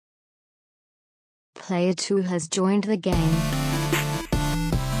Player 2 has joined the game.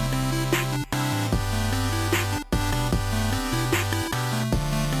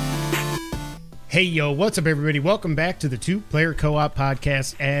 Hey, yo, what's up, everybody? Welcome back to the Two-Player Co-op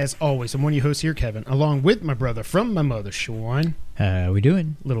Podcast. As always, I'm one of your hosts here, Kevin, along with my brother from my mother, Sean. How we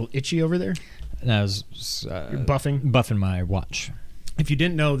doing? Little itchy over there? I was You're buffing my watch. If you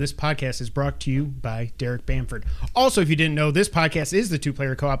didn't know, this podcast is brought to you by Derek Bamford. Also, if you didn't know, this podcast is the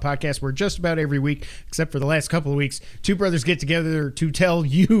Two-Player Co-op Podcast, where just about every week, except for the last couple of weeks, two brothers get together to tell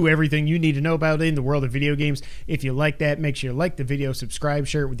you everything you need to know about in the world of video games. If you like that, make sure you like the video, subscribe,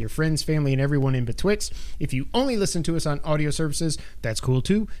 share it with your friends, family, and everyone in betwixt. If you only listen to us on audio services, that's cool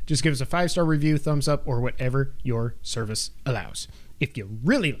too. Just give us a 5-star review, thumbs up, or whatever your service allows. If you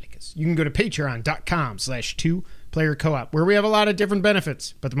really like us, you can go to patreon.com/2Player Co-op, where we have a lot of different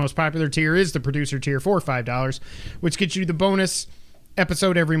benefits. But the most popular tier is the producer tier for $5, which gets you the bonus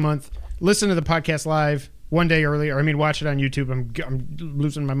episode every month. Listen to the podcast live one day earlier. Watch it on YouTube. I'm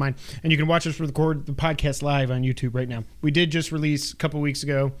losing my mind. And you can watch us record the podcast live on YouTube right now. We did just release a couple weeks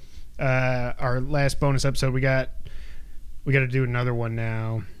ago our last bonus episode. We got to do another one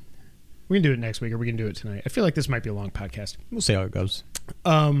now. We can do it next week, or we can do it tonight. I feel like this might be a long podcast. We'll see how it goes.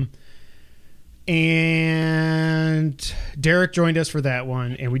 And Derek joined us for that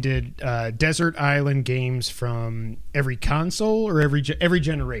one, and we did Desert Island games from every console or every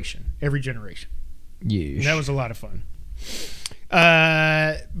generation. Yeah, that was a lot of fun.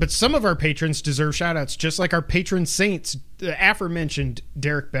 But some of our patrons deserve shout-outs, just like our patron saints, the aforementioned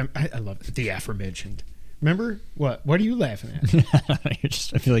Derek I love it, the aforementioned. Remember? What are you laughing at? I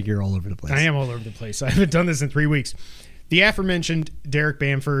feel like you're all over the place. I am all over the place. I haven't done this in 3 weeks. The aforementioned Derek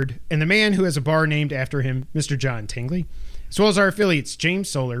Bamford and the man who has a bar named after him, Mr. John Tingley, as well as our affiliates, James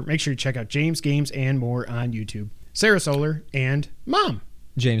Solar. Make sure you check out James Games and More on YouTube. Sarah Solar and Mom.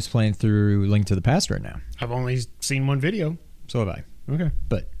 James playing through Link to the Past right now. I've only seen one video. So have I. Okay.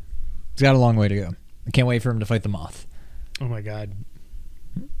 But he's got a long way to go. I can't wait for him to fight the moth. Oh, my God.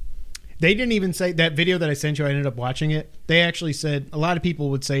 They didn't even say that video that I sent you. I ended up watching it. They actually said a lot of people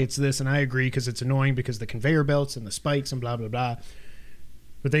would say it's this, and I agree because it's annoying because the conveyor belts and the spikes and blah, blah, blah.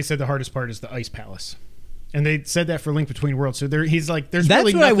 But they said the hardest part is the ice palace. And they said that for Link Between Worlds. So he's like, there's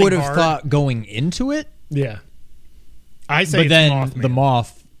really nothing hard. That's what I would have thought going into it. Yeah. I say but it's then Mothman. The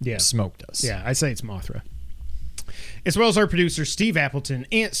moth smoked us. Yeah, I say it's Mothra. As well as our producers, Steve Appleton,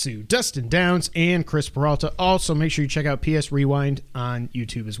 Aunt Sue, Dustin Downs, and Chris Peralta. Also, make sure you check out PS Rewind on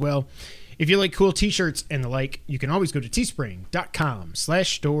YouTube as well. If you like cool t-shirts and the like, you can always go to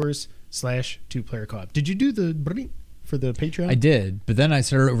teespring.com/stores/2Player Co-op. Did you do the bring for the Patreon? I did, but then I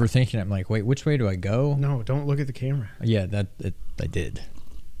started overthinking it. I'm like, wait, which way do I go? No, don't look at the camera. Yeah, I did.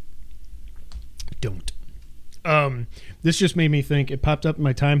 Don't. This just made me think. It popped up in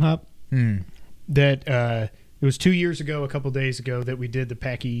my time hop that it was 2 years ago, a couple days ago, that we did the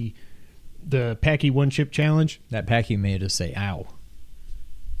Packy one chip challenge. That Packy made us say, "Ow."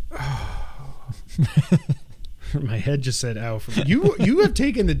 My head just said "ow." You have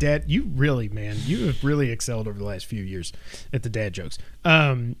taken the dad. You have really excelled over the last few years at the dad jokes.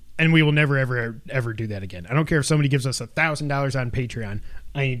 And we will never ever do that again. I don't care if somebody gives us $1,000 on Patreon.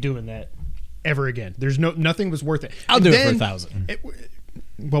 I ain't doing that ever again. Nothing was worth it. I'll do it for $1,000.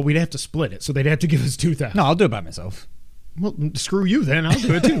 Well, we'd have to split it, so they'd have to give us $2,000. No, I'll do it by myself. Well, screw you then. I'll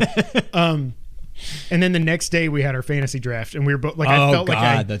do it too. And then the next day we had our fantasy draft, and we were both like,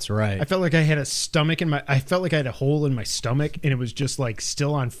 that's right. I felt like I had a stomach I felt like I had a hole in my stomach, and it was just like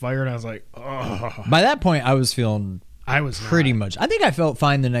still on fire, and I was like, oh. By that point, I was feeling. I was pretty much. I think I felt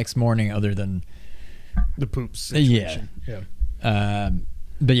fine the next morning, other than the poops situation. Yeah.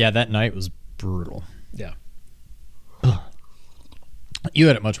 But yeah, that night was brutal. Yeah. You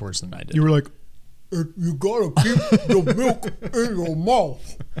had it much worse than I did. You were like, you gotta keep the milk in your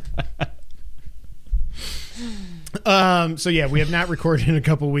mouth. So yeah, we have not recorded in a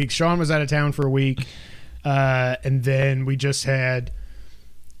couple of weeks. Sean was out of town for a week, and then we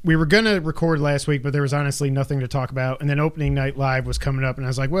were gonna record last week, but there was honestly nothing to talk about. And then opening night live was coming up, and I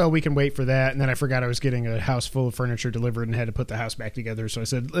was like, well, we can wait for that. And then I forgot I was getting a house full of furniture delivered and had to put the house back together. So I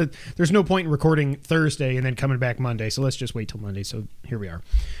said, there's no point in recording Thursday and then coming back Monday, so let's just wait till Monday. So here we are.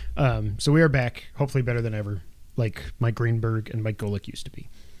 So we are back, hopefully better than ever, like Mike Greenberg and Mike Golick used to be.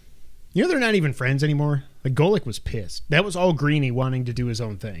 You know, they're not even friends anymore. Like, Golick was pissed. That was all Greeny wanting to do his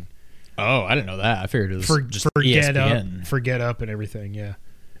own thing. Oh, I didn't know that. I figured it was just ESPN. Forget Up and everything, yeah.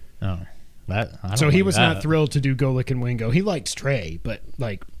 Oh, so he was not thrilled to do Golick and Wingo. He liked Trey, but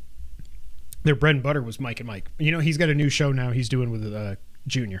like their bread and butter was Mike and Mike. You know, he's got a new show now he's doing with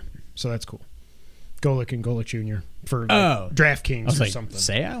Junior, so that's cool. Golick and Golick Jr. for DraftKings or something.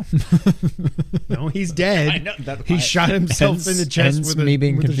 Sao? No, he's dead. I know, he shot himself in the chest with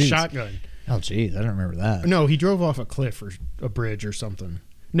a shotgun. Oh, geez, I don't remember that. No, he drove off a cliff or a bridge or something.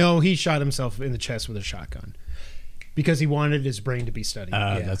 No, he shot himself in the chest with a shotgun because he wanted his brain to be studied.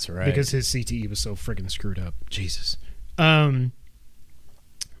 That's right. Because his CTE was so friggin' screwed up. Jesus. While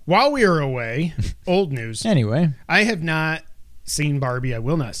we are away, old news. Anyway, I have not seen Barbie. I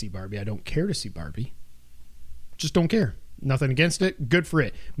will not see Barbie. I don't care to see Barbie. Just don't care. Nothing against it. Good for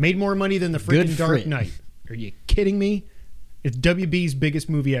it. Made more money than the friggin' Dark Knight. Are you kidding me? It's WB's biggest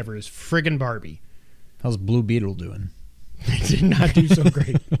movie ever is friggin' Barbie. How's Blue Beetle doing? It did not do so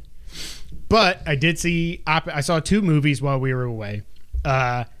great. But I did see... I saw 2 movies while we were away.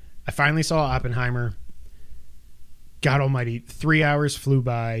 I finally saw Oppenheimer. God almighty, 3 hours flew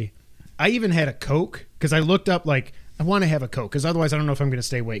by. I even had a Coke because I looked up like... I want to have a Coke because otherwise I don't know if I'm going to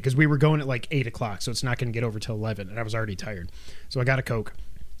stay awake because we were going at like 8 o'clock, so it's not going to get over till 11, and I was already tired. So I got a Coke,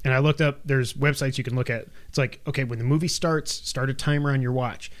 and I looked up. There's websites you can look at. It's like, okay, when the movie starts, start a timer on your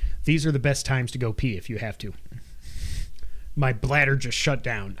watch. These are the best times to go pee if you have to. My bladder just shut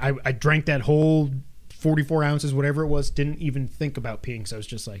down. I drank that whole 44 ounces, whatever it was, didn't even think about peeing, so I was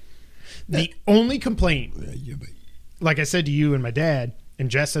just like... The only complaint, like I said to you and my dad,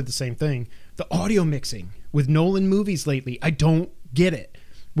 and Jess said the same thing, the audio mixing with Nolan movies lately, I don't get it.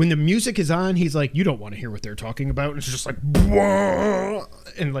 When the music is on, he's like, you don't want to hear what they're talking about. And it's just like, bah!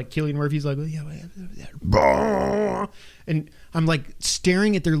 And like Cillian Murphy's like, bah! And I'm like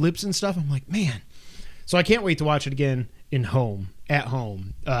staring at their lips and stuff. I'm like, man. So I can't wait to watch it again at home,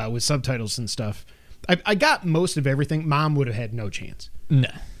 with subtitles and stuff. I got most of everything. Mom would have had no chance. No.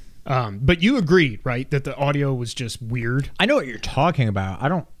 But you agreed, right, that the audio was just weird? I know what you're talking about. I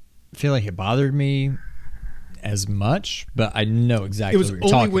don't feel like it bothered me as much, but I know exactly what you're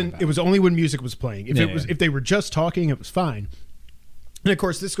talking about. It was only when music was playing. If they were just talking, it was fine. And of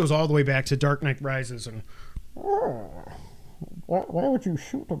course, this goes all the way back to Dark Knight Rises and why would you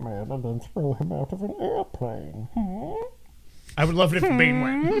shoot a man and then throw him out of an airplane? I would love it if Bane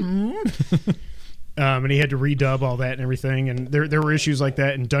went. And he had to redub all that and everything. And there were issues like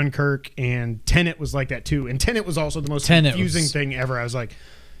that in Dunkirk, and Tenet was like that too. And Tenet was also the most confusing thing ever. I was like,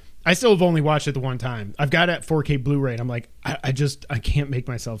 I still have only watched it the one time. I've got it at 4K Blu-ray, and I'm like, I can't make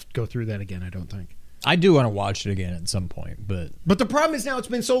myself go through that again, I don't think. I do want to watch it again at some point, but the problem is now it's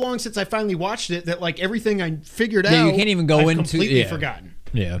been so long since I finally watched it that like everything I figured out, you can't even go I've into completely forgotten.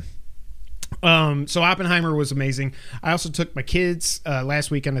 Yeah. So Oppenheimer was amazing. I also took my kids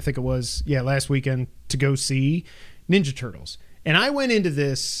last weekend to go see Ninja Turtles, and I went into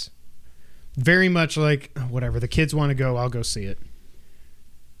this very much like whatever the kids want to go, I'll go see it.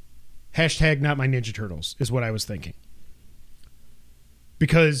 Hashtag not my Ninja Turtles is what I was thinking,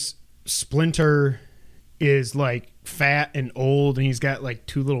 because Splinter is like fat and old, and he's got like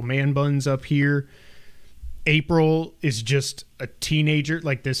 2 little man buns up here. April is just a teenager,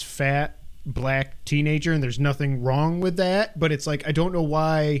 like this fat black teenager, and there's nothing wrong with that, but it's like I don't know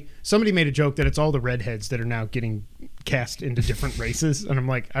why. Somebody made a joke that it's all the redheads that are now getting cast into different races, and I'm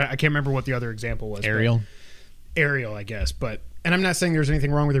like, I can't remember what the other example was. Ariel, I guess, but and I'm not saying there's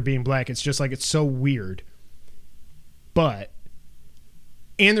anything wrong with her being black. It's just like it's so weird.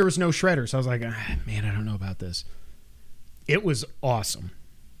 And there was no Shredder, so I was like, man, I don't know about this. It was awesome.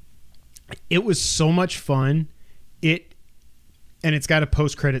 It was so much fun. And it's got a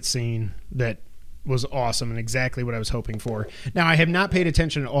post-credit scene that was awesome and exactly what I was hoping for. Now, I have not paid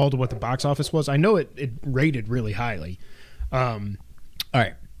attention at all to what the box office was. I know it rated really highly. All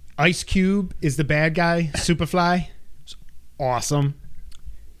right. Ice Cube is the bad guy. Superfly. It's awesome.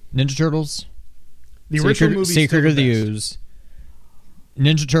 Ninja Turtles. The original movie. Secret of the Ooze.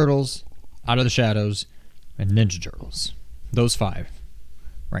 Ninja Turtles, Out of the Shadows, and Ninja Turtles. Those 5.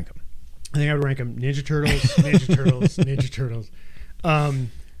 Rank them. I think I would rank them Ninja Turtles, Ninja Turtles, Ninja Turtles.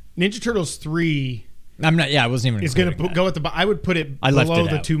 Ninja Turtles 3. I'm not. Yeah, I wasn't even. Is going to go at the. I would put it below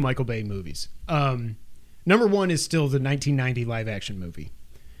the 2 Michael Bay movies. Number 1 is still the 1990 live action movie.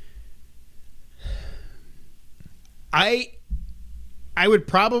 I would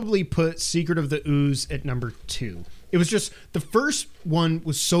probably put Secret of the Ooze at number 2. It was just the first one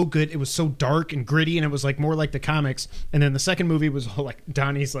was so good. It was so dark and gritty, and it was like more like the comics. And then the second movie was like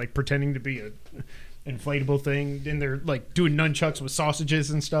Donnie's like pretending to be a inflatable thing, and they're like doing nunchucks with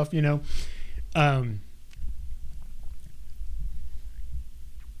sausages and stuff, you know. And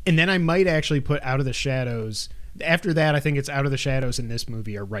then I might actually put Out of the Shadows. After that, I think it's Out of the Shadows and this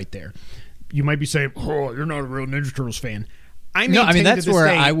movie are right there. You might be saying, "Oh, you're not a real Ninja Turtles fan." That's where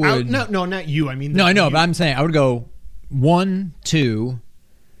I would. No, not you. I mean, no, I know, but I'm saying I would go 1, 2,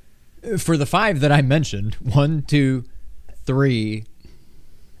 For the 5 that I mentioned, 1, 2, 3.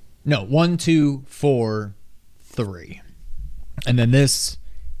 No, 1, 2, 4, 3. And then this.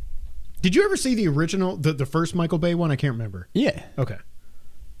 Did you ever see the original, the first Michael Bay one? I can't remember. Yeah. Okay.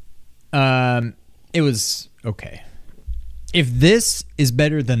 It was okay. If this is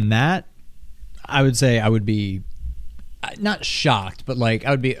better than that, I would say I would be not shocked, but like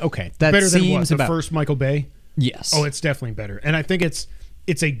I would be okay. That better than what? seems The first Michael Bay? Yes. Oh, it's definitely better. And I think it's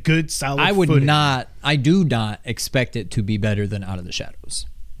a good solid I footing. do not expect it to be better than Out of the Shadows,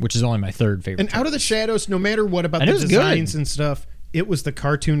 which is only my 3rd favorite. And Out of the Shadows, no matter what about the designs and stuff, it was the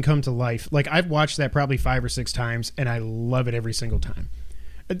cartoon come to life. Like I've watched that probably 5 or 6 times, and I love it every single time.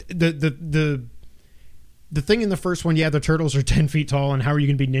 The thing in the first one, yeah, the turtles are 10 feet tall, and how are you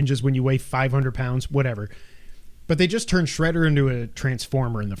going to be ninjas when you weigh 500 pounds? Whatever. But they just turned Shredder into a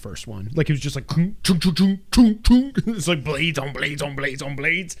transformer in the first one. Like it was just like it's like blades on blades on blades on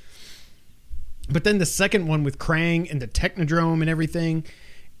blades. But then the second one with Krang and the Technodrome and everything,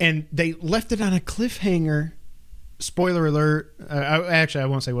 and they left it on a cliffhanger. Spoiler alert. I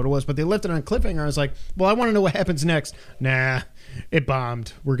won't say what it was, but they left it on a cliffhanger. I was like, well, I want to know what happens next. Nah, it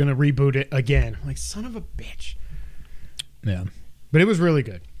bombed. We're going to reboot it again. I'm like, son of a bitch. Yeah. But it was really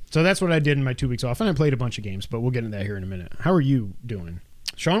good. So that's what I did in my 2 weeks off. And I played a bunch of games, but we'll get into that here in a minute. How are you doing?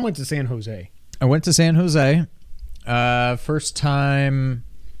 Sean went to San Jose. I went to San Jose. First time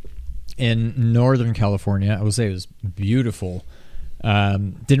in Northern California. I would say it was beautiful.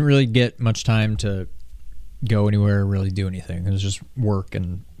 Didn't really get much time to go anywhere or really do anything. It was just work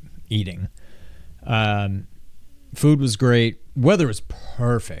and eating. Food was great. Weather was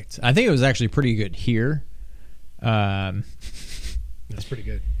perfect. I think it was actually pretty good here. That's pretty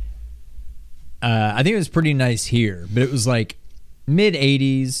good. I think it was pretty nice here, but it was like mid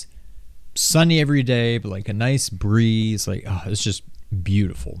 80s, sunny every day, but like a nice breeze. Like, oh, it's just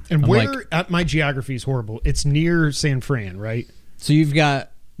beautiful. And my geography is horrible. It's near San Fran, right? So you've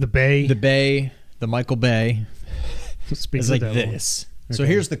got the Bay, the Michael Bay. It's like this. Okay. So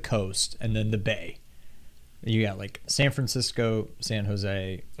here's the coast, and then the Bay. You got like San Francisco, San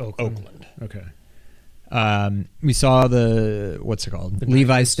Jose, Oakland. Okay. We saw what's it called?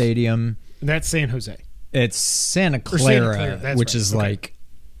 Levi Stadium. That's San Jose. It's Santa Clara, which is like,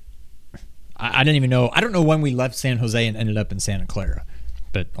 I didn't even know. I don't know when we left San Jose and ended up in Santa Clara,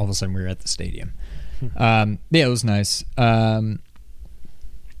 but all of a sudden we were at the stadium. Yeah, it was nice.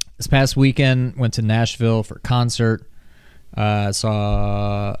 This past weekend, went to Nashville for a concert.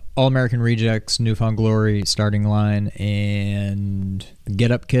 Saw All American Rejects, Newfound Glory, Starting Line, and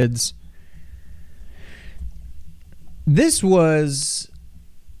Get Up Kids. This was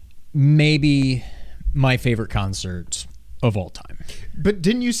maybe my favorite concert of all time. But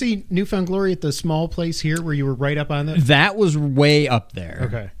didn't you see Newfound Glory at the small place here where you were right up on it? That was way up there.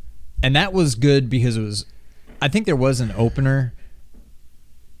 Okay. And that was good because it was, I think there was an opener,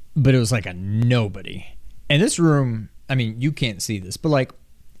 but it was like a nobody. And this room, I mean, you can't see this, but like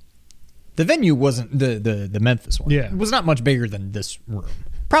the venue wasn't the Memphis one. Yeah. It was not much bigger than this room.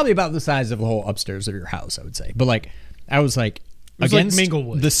 Probably about the size of the whole upstairs of your house, I would say. But like, I was like against like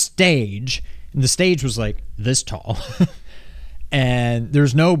Minglewood. The stage, and the stage was like this tall. And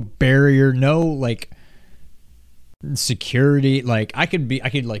there's no barrier, no like security. Like I could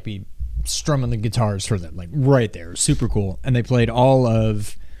like be strumming the guitars for them, like right there. Super cool. And they played all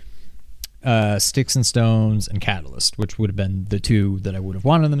of Sticks and Stones and Catalyst, which would have been the two that I would have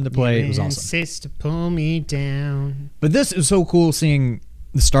wanted them to play. It was awesome. Insist to pull me down. But this is so cool seeing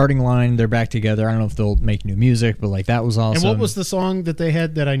the Starting Line. They're back together. I don't know if they'll make new music, but like that was awesome. And what was the song that they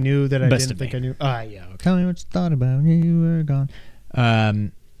had that I knew that I didn't think I knew? Ah, yeah. Okay. Tell me what you thought about when you were gone.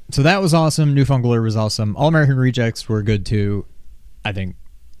 So that was awesome. Newfound Glory was awesome. All American Rejects were good too. I think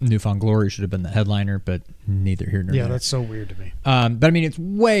Newfound Glory should have been the headliner, but neither here nor there. Yeah, that's so weird to me. But I mean, it's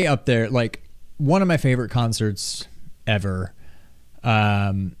way up there. Like one of my favorite concerts ever.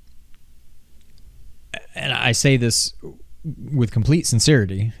 And I say this with complete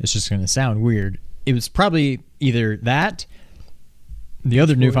sincerity. It's just going to sound weird. It was probably either that, the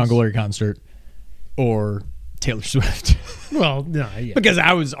other Newfound Glory concert, or Taylor Swift. Well, no, yeah. Because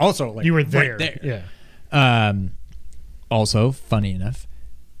I was also like, you were there. Right there. Yeah. Also, funny enough,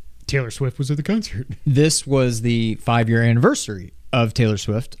 Taylor Swift was at the concert. This was the 5-year anniversary of Taylor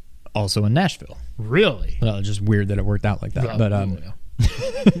Swift, also in Nashville. Really? Well, it's just weird that it worked out like that.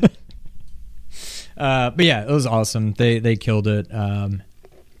 But yeah, it was awesome. They killed it.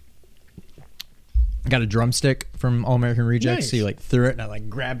 Got a drumstick from All American Rejects. Nice. So he like threw it, and I like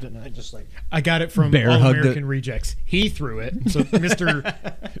grabbed it, and I just like I got it from All American Rejects. He threw it, so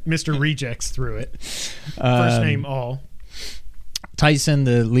Mr. Rejects threw it. First name All. Tyson,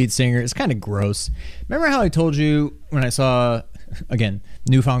 the lead singer, is kind of gross. Remember how I told you when I saw, again,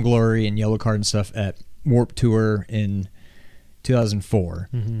 Newfound Glory and Yellow Card and stuff at Warped Tour in 2004?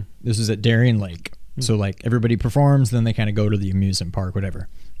 This was at Darien Lake. So like everybody performs, then they kind of go to the amusement park, whatever.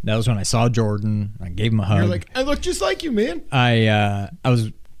 That was when I saw Jordan. I gave him a hug. You're like, I look just like you, man. I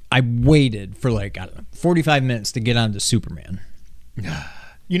waited for like, I don't know, 45 minutes to get onto Superman.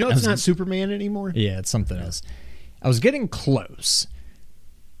 You know it's not Superman anymore? Yeah, it's something else. I was getting close.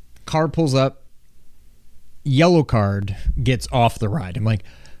 Car pulls up. Yellow Card gets off the ride. I'm like,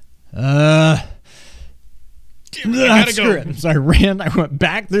 I gotta go. So I went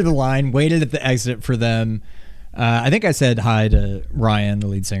back through the line, waited at the exit for them. I think I said hi to Ryan, the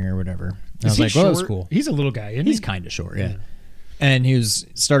lead singer, or whatever. And I was like, well, that's cool. He's a little guy, isn't He's kind of short, yeah. And he was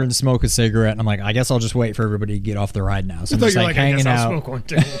starting to smoke a cigarette, and I'm like, I guess I'll just wait for everybody to get off the ride now. So I'm just like hanging out. I'll smoke one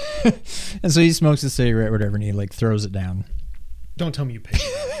too. And so he smokes a cigarette, whatever, and he like throws it down. Don't tell me you paid.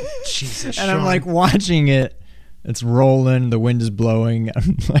 Jesus, and Sean. I'm like watching it. It's rolling. The wind is blowing.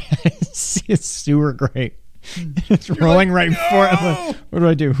 I'm like, I see a sewer grate. It's rolling like, right before. I'm like, what do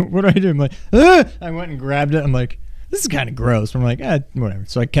I do? What do I do? I'm like, I went and grabbed it. I'm like, this is kind of gross. I'm like, whatever.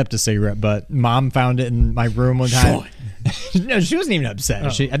 So I kept a cigarette, but Mom found it in my room one time. No, she wasn't even upset.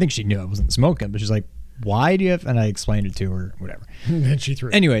 I think she knew I wasn't smoking, but she's like, why do you have? And I explained it to her, whatever. And then she threw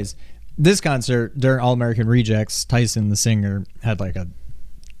it. Anyways, this concert, during All American Rejects, Tyson, the singer, had like a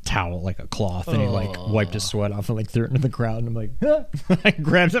towel, like a cloth, and he like wiped his sweat off and like threw it into the crowd. And I'm like, I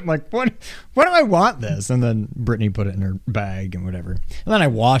grabbed it. I'm like, what do I want this? And then Brittany put it in her bag and whatever. And then I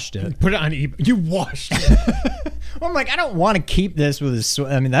washed it. Put it on eBay. You washed it. Well, I'm like, I don't want to keep this with his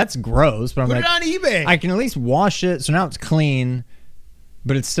sweat. I mean, that's gross. But I'm put like, it on eBay. I can at least wash it. So now it's clean,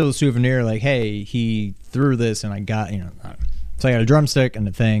 but it's still a souvenir. Like, hey, he threw this and I got, so I got a drumstick and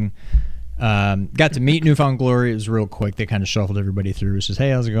a thing. Got to meet Newfound Glory. It was real quick. They kind of shuffled everybody through. It's just,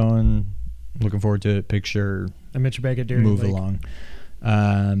 hey, how's it going? Looking forward to it. Picture. I met you back at Darien Move Lake. along.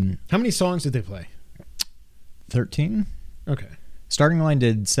 How many songs did they play? 13. Okay. Starting line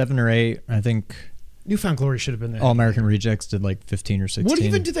did 7 or 8. I think Newfound Glory should have been there. All American Rejects did like 15 or 16. What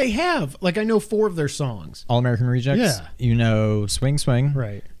even do they have? Like, I know 4 of their songs. All American Rejects? Yeah. Swing Swing.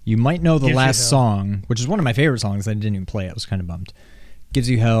 Right. You might know the Gives You last Hell. song, which is one of my favorite songs. I didn't even play it. I was kind of bummed. Gives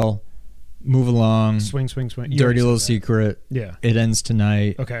You Hell. Move Along. Swing, Swing, Swing. You Dirty already Little said that. Secret. Yeah. It Ends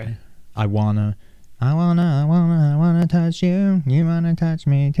Tonight. Okay. I wanna touch you. You wanna touch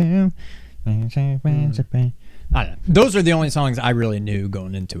me too. I don't know. Those are the only songs I really knew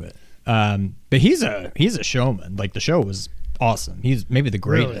going into it. But he's a showman. Like, the show was awesome. He's maybe the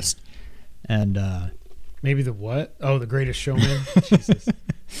greatest. Really? And maybe the what? Oh, the greatest showman. Jesus.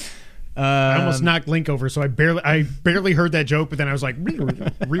 I almost knocked Link over, so I barely heard that joke. But then I was like,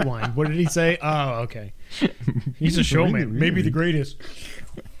 rewind. What did he say? Oh, okay. He's a showman. Maybe the greatest.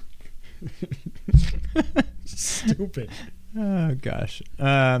 Stupid. Oh gosh.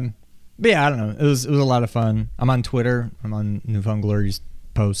 But yeah, I don't know. It was a lot of fun. I'm on Twitter. I'm on Newfound Glory's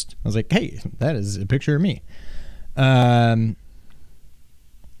post. I was like, hey, that is a picture of me.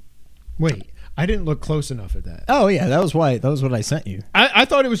 Wait, I didn't look close enough at that. Oh yeah, that was what I sent you. I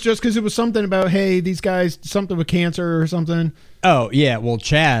thought it was just because it was something about, hey, these guys, something with cancer or something. Oh yeah, well,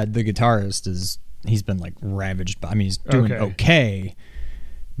 Chad, the guitarist, he's been like ravaged by. I mean, he's doing okay,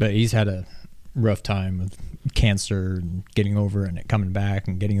 but he's had a rough time with cancer and getting over it and it coming back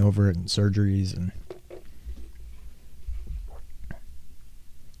and getting over it and surgeries and.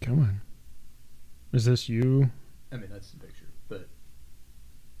 Come on. Is this you? I mean, that's the picture, but.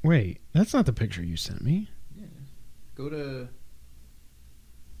 Wait, that's not the picture you sent me. Yeah. Go here.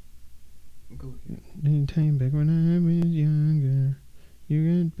 Anytime back when I was younger,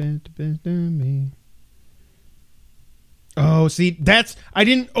 you got the best of me. Oh, see, I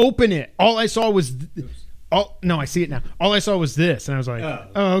didn't open it. All I saw was, no, I see it now. All I saw was this, and I was like,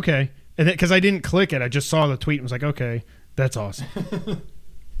 oh okay. And because I didn't click it, I just saw the tweet and was like, okay, that's awesome.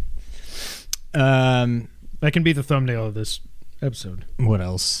 That can be the thumbnail of this episode. What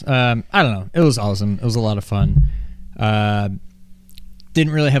else? I don't know. It was awesome. It was a lot of fun.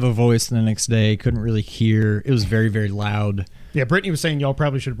 Didn't really have a voice the next day. Couldn't really hear. It was very, very loud. Yeah, Brittany was saying y'all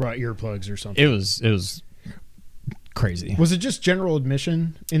probably should have brought earplugs or something. It was crazy. Was it just general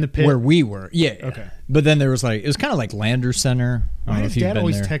admission in the pit? Where we were. Yeah. Okay. But then there was it was kind of like Lander Center. Why does Dad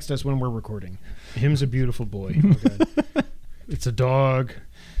always text us when we're recording? Him's a beautiful boy. Okay. It's a dog.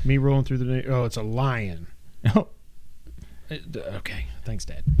 Me rolling through the day. Oh, it's a lion. Oh. Okay. Thanks,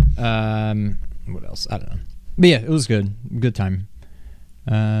 Dad. What else? I don't know. But yeah, it was good. Good time.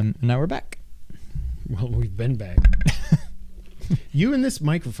 Now we're back. Well, we've been back. You and this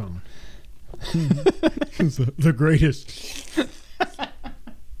microphone. The greatest.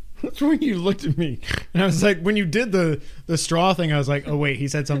 when you looked at me. And I was like, when you did the straw thing, I was like, oh, wait, he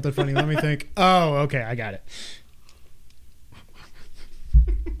said something funny. Let me think. Oh, okay, I got it.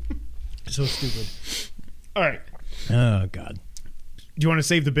 So stupid. All right. Oh, God. Do you want to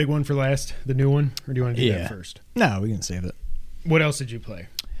save the big one for last, the new one? Or do you want to do that first? No, we can save it. What else did you play?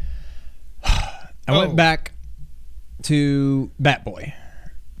 I went back to Bat Boy.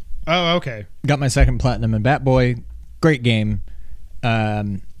 Oh, okay. Got my second platinum in Bat Boy. Great game.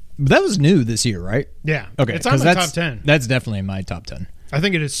 That was new this year, right? Yeah. Okay. It's on my top 10. That's definitely in my top 10. I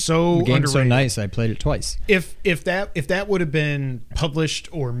think it is so The game's underrated. so nice, I played it twice. If that would have been published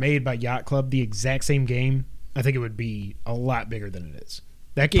or made by Yacht Club, the exact same game, I think it would be a lot bigger than it is.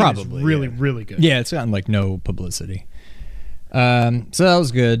 That game is really, really good. Yeah, it's gotten like no publicity. So that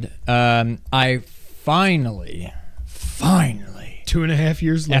was good. I finally 2.5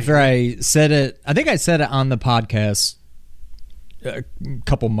 years later, after I said it, I think I said it on the podcast a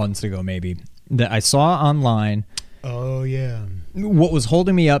couple months ago, maybe, that I saw online. Oh yeah. What was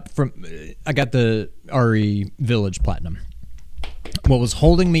holding me up from, I got the RE Village Platinum. What was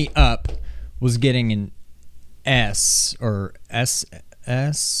holding me up was getting an S or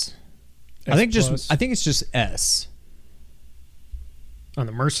SS. I think it's just S. On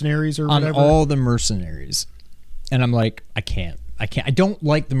the Mercenaries or on whatever? all the Mercenaries. And I'm like, I can't. I don't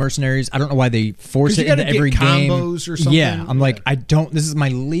like the Mercenaries. I don't know why they force it into every game. Combos or something. Yeah, I'm like, I don't. This is my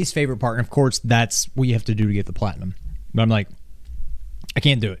least favorite part. And of course, that's what you have to do to get the platinum. But I'm like, I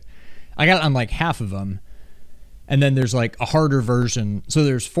can't do it. I got it on like half of them. And then there's like a harder version. So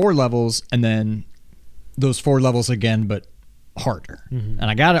there's 4 levels and then those 4 levels again, but harder. Mm-hmm. And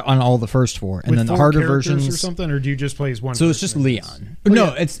I got it on all the first 4. And with then the 4 harder characters versions or something, or do you just play as one? So it's just Leon.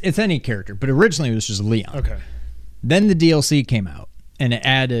 No, it's any character, but originally it was just Leon. Okay. Then the DLC came out and it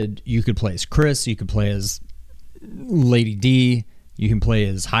added, you could play as Chris, you could play as Lady D, you can play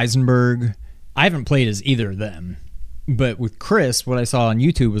as Heisenberg. I haven't played as either of them. But with Chris, what I saw on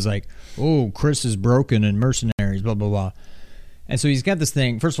YouTube was like, oh, Chris is broken in Mercenaries, blah, blah, blah. And so he's got this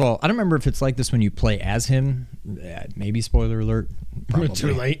thing. First of all, I don't remember if it's like this when you play as him. Maybe spoiler alert. Probably.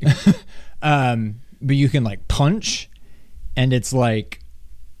 Too late. But you can like punch, and it's like,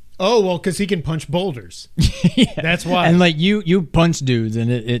 oh well, because he can punch boulders. Yeah. That's why. And like you punch dudes, and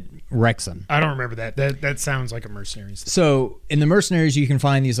it wrecks them. I don't remember that. That sounds like a Mercenaries thing. So in the Mercenaries, you can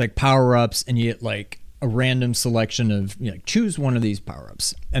find these like power ups, and you get like a random selection of, you know, like choose one of these power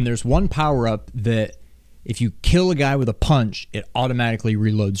ups, and there's one power up that, if you kill a guy with a punch, it automatically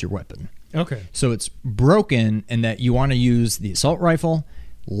reloads your weapon. Okay. So it's broken in that you want to use the assault rifle,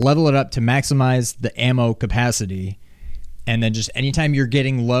 level it up to maximize the ammo capacity, and then just anytime you're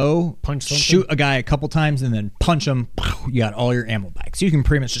getting low, shoot a guy a couple times and then punch him. You got all your ammo back. So you can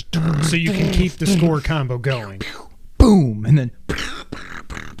pretty much just... So you can keep the score combo going. Boom! And then...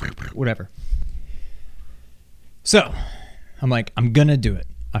 Whatever. So, I'm like, I'm going to do it.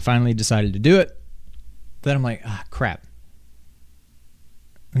 I finally decided to do it. Then I'm like, crap.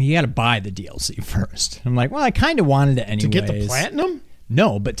 I mean, you got to buy the DLC first. I'm like, well, I kind of wanted it anyways. To get the platinum?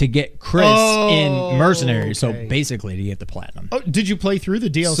 No, but to get Chris in Mercenaries. Okay. So basically to get the platinum. Oh, did you play through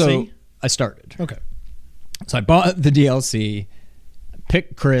the DLC? So I started. Okay. So I bought the DLC,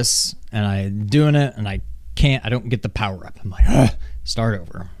 picked Chris, and I'm doing it, and I don't get the power up. I'm like, start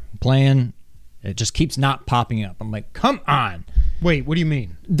over. I'm playing. It just keeps not popping up. I'm like, come on. Wait, what do you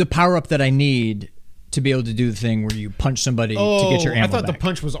mean? The power up that I need to be able to do the thing where you punch somebody to get your ammo I thought back. the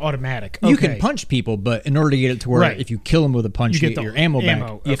punch was automatic. Okay. You can punch people, but in order to get it to where if you kill them with a punch, you get your ammo back,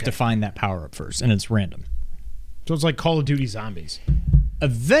 Okay. you have to find that power up first, and it's random. So it's like Call of Duty Zombies.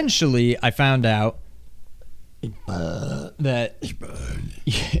 Eventually, I found out that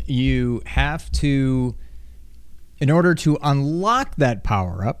you have to, in order to unlock that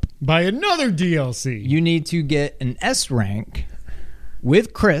power up, buy another DLC. You need to get an S rank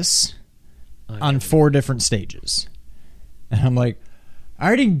with Chris on 4 different stages. And I'm like, I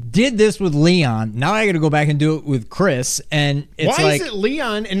already did this with Leon. Now I got to go back and do it with Chris. And it's why like, is it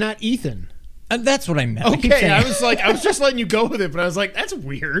Leon and not Ethan? That's what I meant. Okay, I was just letting you go with it, but I was like, that's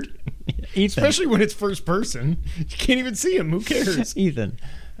weird. Ethan. Especially when it's first person. You can't even see him. Who cares? Ethan.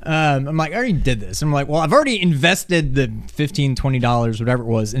 I'm like, I already did this. I'm like, well, I've already invested the $15, $20, whatever it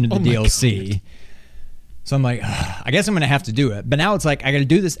was, into the DLC. God. So I'm like, I guess I'm going to have to do it. But now it's like, I got to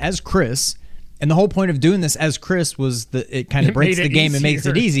do this as Chris. And the whole point of doing this as Chris was that it kind of breaks the game and makes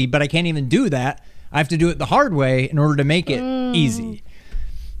it easy. But I can't even do that. I have to do it the hard way in order to make it easy.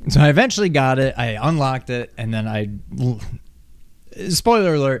 So I eventually got it. I unlocked it. And then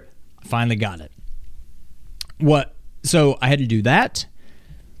spoiler alert, finally got it. So I had to do that.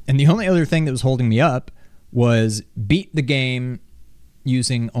 And the only other thing that was holding me up was beat the game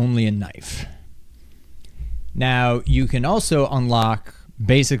using only a knife. Now, you can also unlock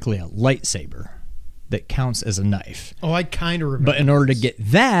basically a lightsaber that counts as a knife. Oh, I kind of remember. But in order to get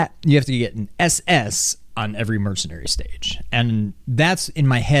that, you have to get an SS on every mercenary stage. And that's in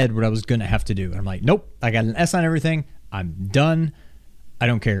my head what I was going to have to do. And I'm like, nope, I got an S on everything. I'm done. I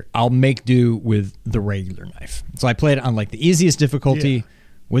don't care. I'll make do with the regular knife. So I played it on like the easiest difficulty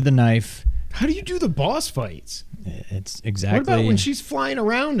with the knife. How do you do the boss fights? It's exactly. What about when she's flying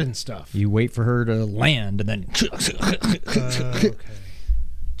around and stuff? You wait for her to land and then. Okay.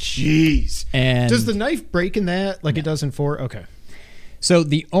 Jeez. And does the knife break in that like it does in 4? Okay. So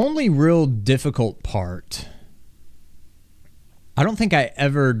the only real difficult part, I don't think I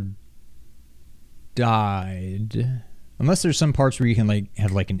ever died, unless there's some parts where you can like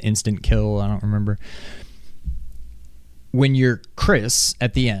have like an instant kill. I don't remember. When you're Chris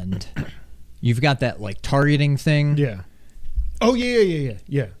at the end, you've got that like targeting thing. Yeah. Oh yeah.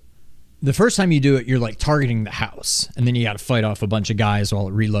 The first time you do it, you're like targeting the house, and then you got to fight off a bunch of guys while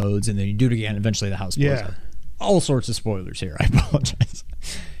it reloads, and then you do it again. Eventually, the house blows up. All sorts of spoilers here. I apologize.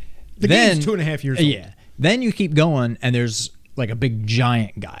 The game's 2.5 years old. Yeah. Then you keep going, and there's like a big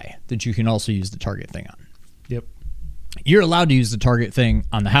giant guy that you can also use the target thing on. Yep. You're allowed to use the target thing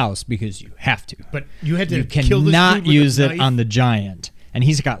on the house because you have to. But you had to You kill this cannot dude with use a it knife? on the giant. And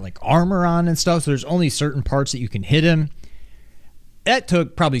he's got like armor on and stuff, so there's only certain parts that you can hit him. That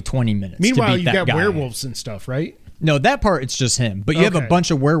took probably 20 minutes. Meanwhile, to beat you that got guy. werewolves and stuff, right? No, that part, it's just him. But you have a Okay.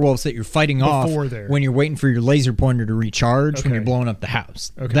 bunch of werewolves that you're fighting off Before there. when you're waiting for your laser pointer to recharge when Okay. you're blowing up the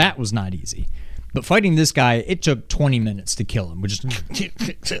house. Okay. That was not easy. But fighting this guy, it took 20 minutes to kill him. Which is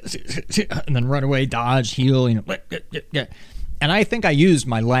and then run away, dodge, heal. And I think I used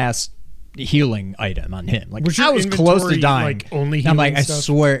my last healing item on him. Like Was your I was close to inventory, dying. like, only I'm like, healing I stuff?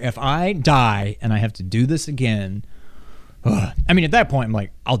 swear, if I die and I have to do this again, I mean, at that point, I'm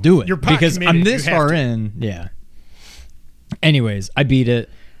like, I'll do it You're pot because committed. I'm this You have far to. in. Yeah. Anyways, I beat it.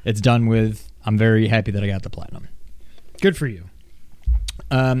 It's done with. I'm very happy that I got the platinum. Good for you.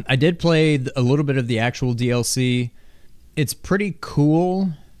 I did play a little bit of the actual DLC. It's pretty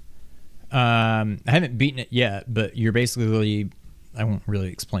cool. I haven't beaten it yet, but you're basically. I won't really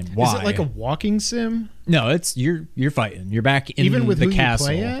explain why. Is it like a walking sim? No, it's you're fighting. You're back in Even with the who you castle.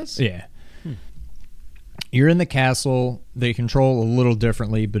 play as? Yeah. You're in the castle. They control a little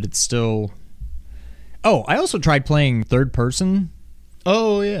differently, but it's still. Oh, I also tried playing third person.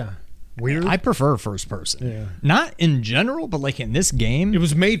 Oh yeah. Weird. I prefer first person. Yeah. Not in general, but like in this game. It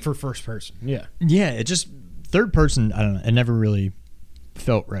was made for first person. Yeah. Yeah, it just third person. I don't know. It never really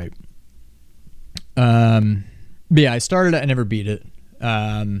felt right. But yeah, I started it. I never beat it.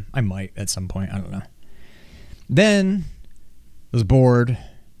 I might at some point. I don't know. Then I was bored,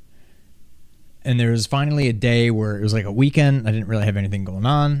 and there was finally a day where it was like a weekend. I didn't really have anything going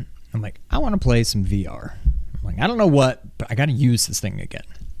on. I'm like, I want to play some VR. I'm like, I don't know what, but I got to use this thing again.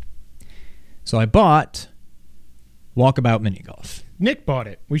 So I bought Walkabout Mini Golf. Nick bought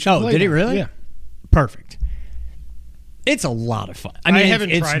it. We should. play Did he now. really? Yeah. Perfect. It's a lot of fun. I mean,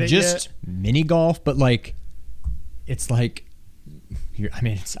 haven't it's tried it just yet. mini golf, but like, it's like,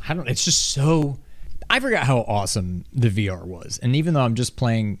 it's just so. I forgot how awesome the VR was, and even though I'm just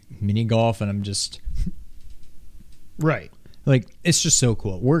playing mini golf and I'm just Right. like, it's just so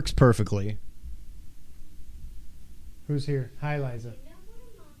cool. It works perfectly. Who's here? Hi, Liza.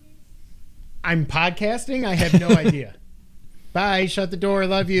 I'm podcasting. I have no idea. Bye. Shut the door.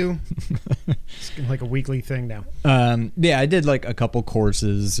 Love you. It's like a weekly thing now. Yeah, I did like a couple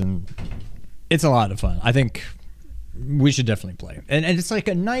courses, and it's a lot of fun. I think we should definitely play. And it's like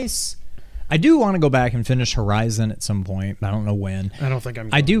a nice. I do want to go back and finish Horizon at some point. I don't know when. I don't think I'm.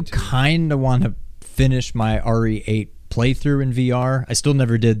 I do going to. kind of want to finish my RE8 playthrough in VR. I still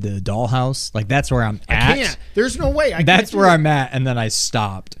never did the Dollhouse. Like, that's where I'm at. I can't. There's no way. That's where I'm at, and then I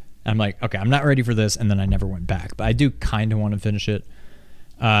stopped. I'm like, okay, I'm not ready for this, and then I never went back. But I do kind of want to finish it.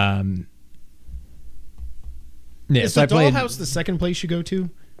 Yeah, Is so the I played, Dollhouse the second place you go to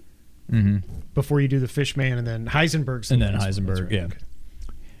before you do the Fishman and then Heisenberg's the and then last one. That's Heisenberg, right.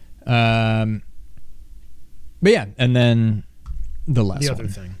 yeah. Okay. But yeah, and then the last The other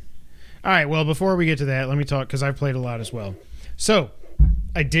one. thing. All right. Well, before we get to that, let me talk because I've played a lot as well. So,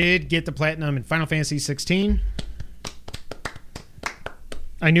 I did get the platinum in Final Fantasy 16.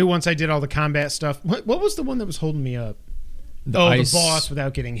 I knew once I did all the combat stuff. What was the one that was holding me up? The boss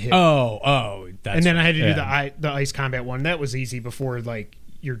without getting hit. That's and then I right. had to do the ice combat one. That was easy before like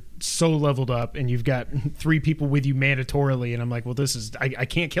you're so leveled up and you've got 3 people with you mandatorily, and I'm like, well, this is I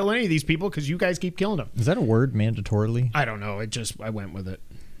can't kill any of these people because you guys keep killing them. Is that a word, mandatorily? I don't know. I went with it.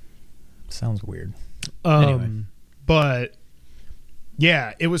 Sounds weird. But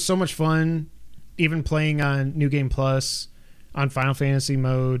Yeah, it was so much fun. Even playing on New Game Plus, on Final Fantasy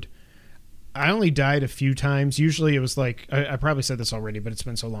mode. I only died a few times. Usually it was like, I probably said this already, but it's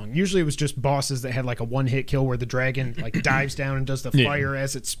been so long. Usually it was just bosses that had like a one-hit kill where the dragon like dives down and does the fire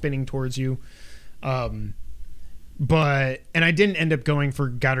as it's spinning towards you. And I didn't end up going for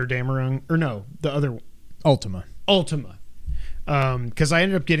Götterdammerung, or no, the other one. Ultima. Because I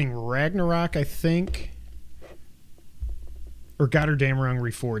ended up getting Ragnarok, I think, or Götterdammerung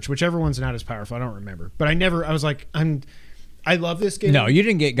Reforged, whichever one's not as powerful. I don't remember. But I was like, I love this game. No, you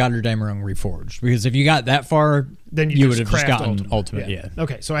didn't get Götterdammerung Reforged, because if you got that far, then you would have just gotten Ultimate. Yeah.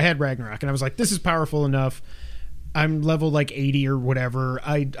 Okay, so I had Ragnarok, and I was like, this is powerful enough. I'm level like 80 or whatever.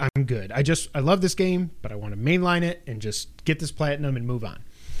 I'm good. I love this game, but I want to mainline it and just get this platinum and move on.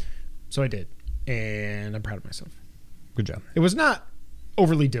 So I did, and I'm proud of myself. Good job. It was not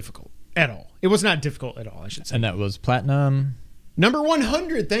overly difficult at all. It was not difficult at all, I should say. And that was platinum. Number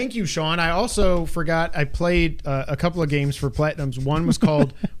 100. Thank you, Sean. I also forgot I played a couple of games for platinums. One was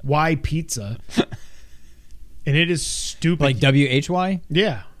called Why Pizza, and it is stupid. Like WHY?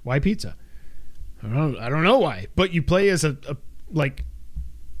 Yeah, Why Pizza. I don't know why, but you play as a like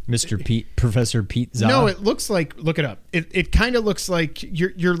Mr. Pete, Professor Pete Za. No, it looks like, look it up. It kind of looks like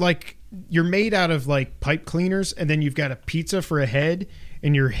you're made out of like pipe cleaners, and then you've got a pizza for a head,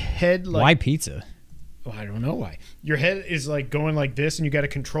 and your head like, why pizza? Oh, I don't know why. Your head is like going like this, and you got to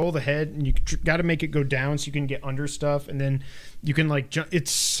control the head, and you got to make it go down so you can get under stuff, and then you can like jump.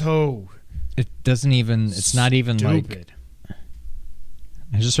 It's so. It doesn't even. It's not even stupid. Like.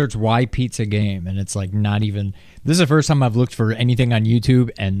 I just searched "why pizza game" and it's like not even. This is the first time I've looked for anything on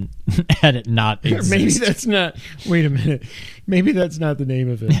YouTube and had it not exist. Maybe that's not. Wait a minute. Maybe that's not the name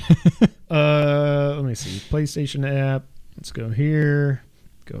of it. Let me see. PlayStation app. Let's go here.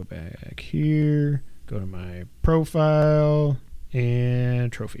 Go back here. Go to my profile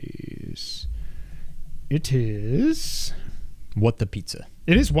and trophies. It is. What the pizza?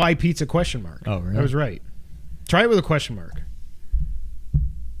 It is Why Pizza question mark. Oh, really? I was right. Try it with a question mark.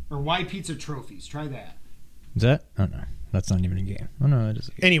 Or Why Pizza trophies. Try that. Is that? Oh, no. That's not even a game. Oh, no, it is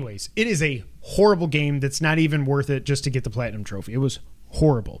a game. Anyways, it is a horrible game that's not even worth it just to get the platinum trophy. It was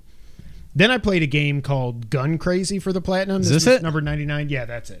horrible. Then I played a game called Gun Crazy for the platinum. Is this it? Number 99. Yeah,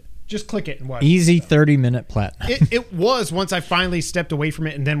 that's it. Just click it and watch. Easy 30-minute platinum. It was once I finally stepped away from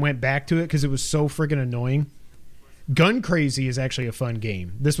it and then went back to it because it was so friggin' annoying. Gun Crazy is actually a fun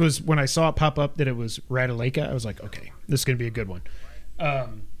game. This was when I saw it pop up that it was Radaleka. I was like, okay, this is going to be a good one.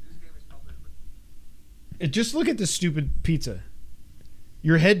 Just look at this stupid pizza.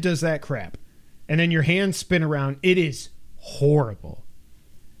 Your head does that crap. And then your hands spin around. It is horrible.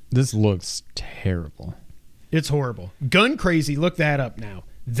 This looks terrible. It's horrible. Gun Crazy, look that up now.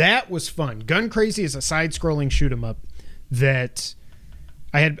 That was fun. Gun Crazy is a side-scrolling shoot-'em-up that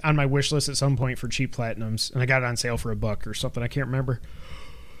I had on my wish list at some point for cheap platinums, and I got it on sale for $1 or something. I can't remember.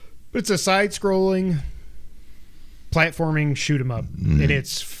 But it's a side-scrolling platforming shoot-'em-up, and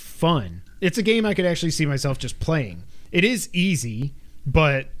it's fun. It's a game I could actually see myself just playing. It is easy,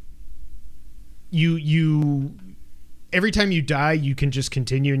 but you every time you die, you can just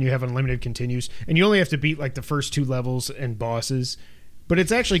continue, and you have unlimited continues, and you only have to beat like the first 2 levels and bosses. But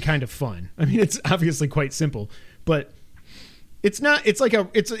it's actually kind of fun. I mean, it's obviously quite simple, but it's not. It's like a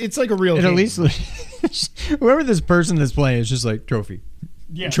real game. At least whoever this person that's playing is just like trophy.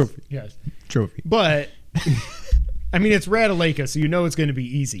 Yes. Trophy. Yes. Trophy. But I mean, it's Radaleka, so you know it's going to be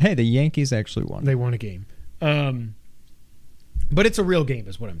easy. Hey, the Yankees actually won. They won a game. But it's a real game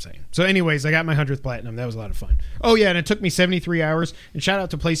is what I'm saying. So anyways, I got my 100th platinum. That was a lot of fun. Oh, yeah, and it took me 73 hours. And shout out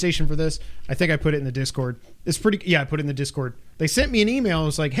to PlayStation for this. I think I put it in the Discord. It's pretty... Yeah, I put it in the Discord. They sent me an email. It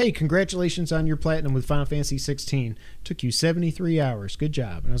was like, hey, congratulations on your platinum with Final Fantasy 16. Took you 73 hours. Good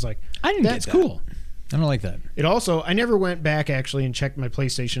job. And I was like, I didn't that's get that. Cool. I don't like that. It also... I never went back, actually, and checked my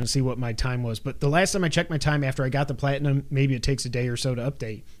PlayStation to see what my time was. But the last time I checked my time after I got the platinum, maybe it takes a day or so to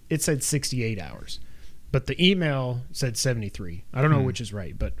update, it said 68 hours. But the email said 73. I don't know which is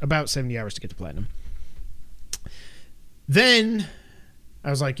right, but about 70 hours to get to platinum. Then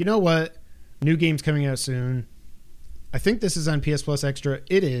I was like, you know what? New game's coming out soon. I think this is on PS Plus Extra.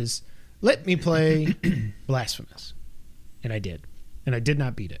 It is. Let me play Blasphemous. And I did. And I did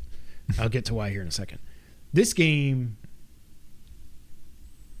not beat it. I'll get to why here in a second. This game,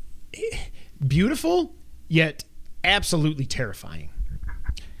 beautiful, yet absolutely terrifying.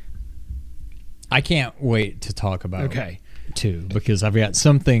 I can't wait to talk about 2 because I've got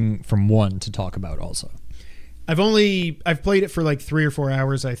something from 1 to talk about also. I've played it for like 3 or 4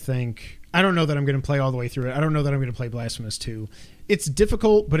 hours, I think. I don't know that I'm going to play all the way through it. I don't know that I'm going to play Blasphemous 2. It's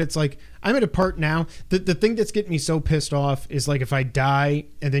difficult, but it's like I'm at a part now. The thing that's getting me so pissed off is like if I die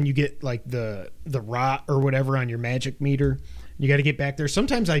and then you get like the rot or whatever on your magic meter, you got to get back there.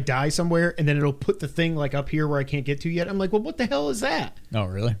 Sometimes I die somewhere and then it'll put the thing like up here where I can't get to yet. I'm like, well, what the hell is that? Oh,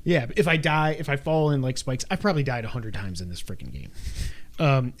 really? Yeah. If I fall in like spikes, I've probably died 100 times in this freaking game.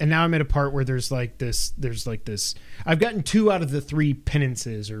 And now I'm at a part where there's like this. I've gotten 2 out of the 3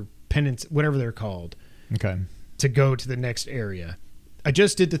 penances or penance, whatever they're called. Okay. To go to the next area. I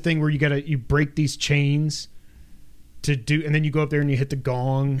just did the thing where you break these chains to do, and then you go up there and you hit the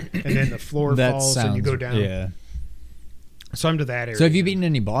gong, and then the floor falls and you go down. Yeah. So I'm to that area. So have you beaten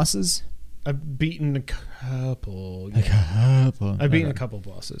any bosses? I've beaten a couple. Yeah. I've beaten a couple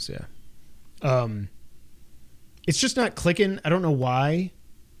bosses. Yeah. It's just not clicking. I don't know why.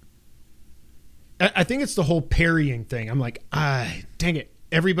 I think it's the whole parrying thing. I'm like, dang it.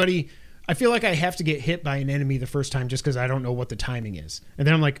 Everybody, I feel like I have to get hit by an enemy the first time just because I don't know what the timing is. And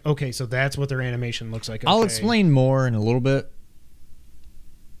then I'm like, okay, so that's what their animation looks like. Okay. I'll explain more in a little bit.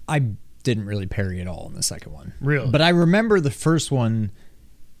 I didn't really parry at all in the second one. Really? But I remember the first one,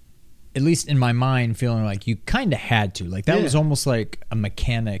 at least in my mind, feeling like you kind of had to. Like that was almost like a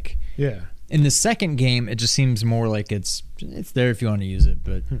mechanic. Yeah. In the second game, it just seems more like it's there if you want to use it,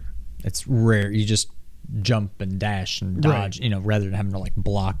 but it's rare. You just jump and dash and dodge, rather than having to like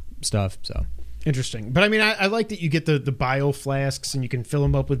block stuff. So interesting. But I mean, I like that you get the bio flasks and you can fill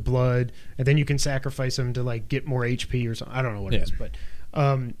them up with blood, and then you can sacrifice them to like get more HP or something. I don't know what it is, but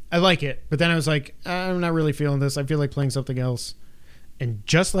I like it. But then I was like, I'm not really feeling this. I feel like playing something else. And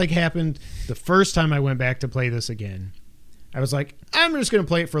just like happened the first time I went back to play this again, I was like, I'm just going to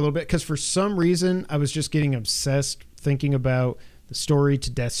play it for a little bit because for some reason I was just getting obsessed thinking about the story to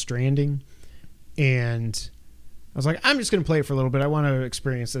Death Stranding. And I was like, I'm just going to play it for a little bit. I want to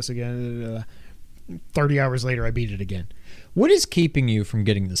experience this again. 30 hours later, I beat it again. What is keeping you from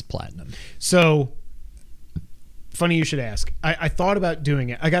getting this platinum? So, funny you should ask. I thought about doing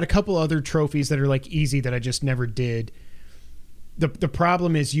it. I got a couple other trophies that are like easy that I just never did. The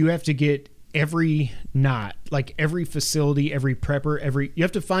problem is you have to get every knot, like every facility, every prepper, you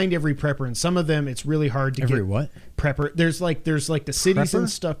have to find every prepper, and some of them it's really hard to get. Every what? Prepper. There's like the cities Prepper? and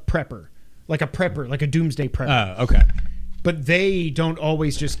stuff. Prepper. Like a prepper, like a doomsday prepper. Oh, okay. But they don't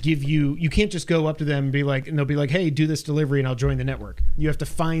always just give you can't just go up to them and they'll be like, hey, do this delivery and I'll join the network. You have to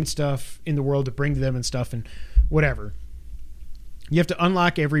find stuff in the world to bring to them and stuff and whatever. You have to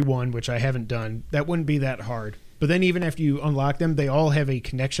unlock every one, which I haven't done. That wouldn't be that hard. But then even after you unlock them, they all have a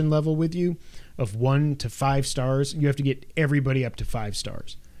connection level with you of 1 to 5 stars. You have to get everybody up to 5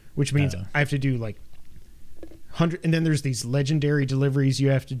 stars, which means I have to do like 100. And then there's these legendary deliveries you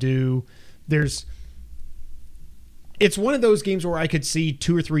have to do. It's one of those games where I could see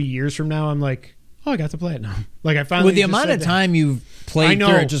 2 or 3 years from now, I'm like, oh, I got the platinum. Like I finally. With the amount of time you've played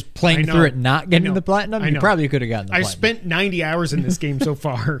through it, just playing through it, not getting the platinum, you probably could have gotten the platinum. I spent 90 hours in this game so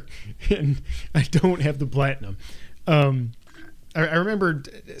far, and I don't have the platinum. I remember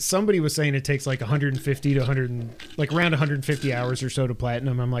somebody was saying it takes like 150 to 100, like around 150 hours or so to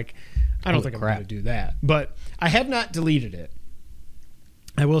platinum. I'm like, I don't think I'm going to do that. But I have not deleted it.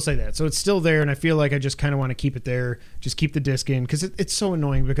 I will say that. So it's still there, and I feel like I just kind of want to keep it there, just keep the disc in, because it's so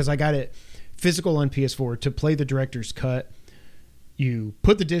annoying because I got it physical on PS4 to play the director's cut. You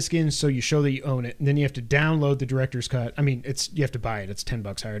put the disc in so you show that you own it, and then you have to download the director's cut. I mean, you have to buy it. It's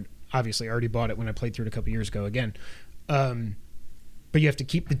 $10. I already bought it when I played through it a couple years ago again. But you have to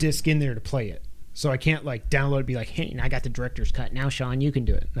keep the disc in there to play it. So I can't like download it and be like, hey, I got the director's cut. Now, Sean, you can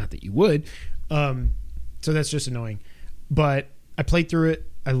do it. Not that you would. So that's just annoying. But I played through it.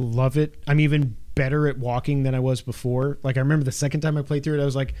 I love it. I'm even better at walking than I was before. Like I remember the second time I played through it, I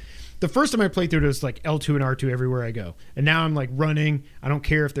was like, the first time I played through it, it was like L2 and R2 everywhere I go. And now I'm like running. I don't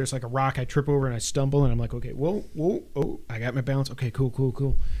care if there's like a rock I trip over and I stumble and I'm like, okay, whoa, oh, I got my balance. Okay,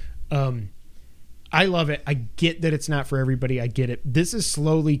 cool. I love it. I get that it's not for everybody. I get it. This is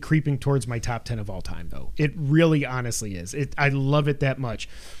slowly creeping towards my top 10 of all time, though. It really honestly is. I love it that much.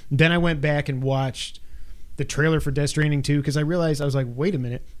 Then I went back and watched the trailer for Death Stranding 2 because I realized, I was like, wait a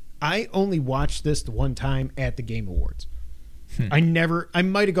minute. I only watched this the one time at the Game Awards. I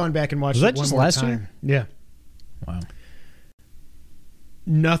might have gone back and watched it one more time. Was that just last year? Yeah. Wow.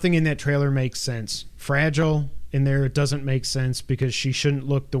 Nothing in that trailer makes sense. Fragile in there, it doesn't make sense because she shouldn't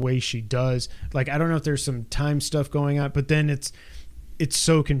look the way she does. Like, I don't know if there's some time stuff going on, but then it's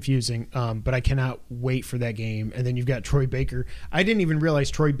so confusing. But I cannot wait for that game. And then you've got Troy Baker. I didn't even realize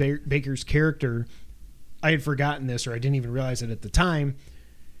Troy Baker's character, I had forgotten this, or I didn't even realize it at the time,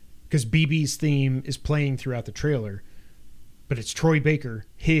 because BB's theme is playing throughout the trailer, but it's Troy Baker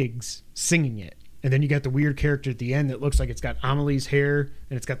Higgs singing it. And then you got the weird character at the end that looks like it's got Amelie's hair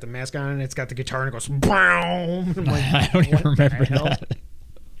and it's got the mask on and it's got the guitar and it goes boom. Like, I don't even remember that.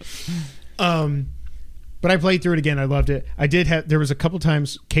 But I played through it again. I loved it. There was a couple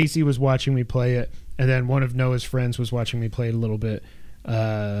times Casey was watching me play it, and then one of Noah's friends was watching me play it a little bit.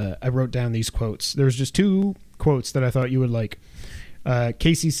 I wrote down these quotes. There was just 2 quotes that I thought you would like.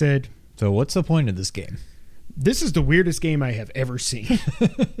 Casey said, "So what's the point of this game? This is the weirdest game I have ever seen."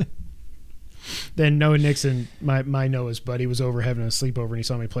 Then Noah Nixon, my Noah's buddy, was over having a sleepover, and he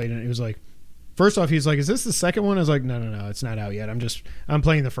saw me play it, and he was like, first off, he's like, "Is this the second one?" I was like, no, it's not out yet. I'm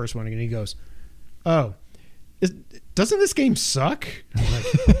playing the first one again. He goes, "Oh, doesn't this game suck?" I'm like,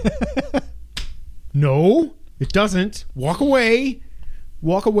 "No, it doesn't. Walk away,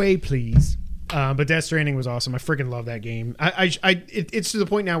 please." But Death Stranding was awesome. I freaking love that game. It's to the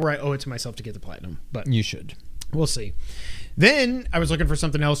point now where I owe it to myself to get the platinum. But You should. We'll see. Then I was looking for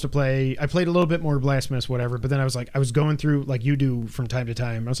something else to play. I played a little bit more Blasphemous, whatever. But then I was going through like you do from time to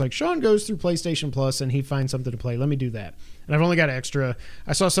time. I was like, Sean goes through PlayStation Plus and he finds something to play. Let me do that. And I've only got extra.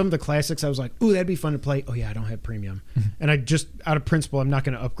 I saw some of the classics. I was like, ooh, that'd be fun to play. Oh yeah, I don't have premium. And I just, out of principle, I'm not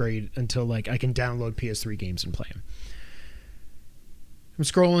going to upgrade until like I can download PS3 games and play them. I'm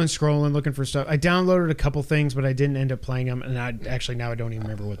scrolling, looking for stuff. I downloaded a couple things, but I didn't end up playing them. And now I don't even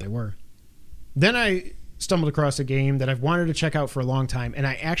remember what they were. Then I stumbled across a game that I've wanted to check out for a long time, and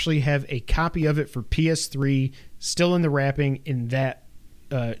I actually have a copy of it for PS3 still in the wrapping in that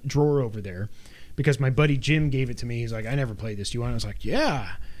drawer over there because my buddy Jim gave it to me. He's like, I never played this. Do you want it? I was like,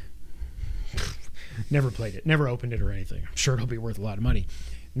 yeah. Never played it. Never opened it or anything. I'm sure it'll be worth a lot of money.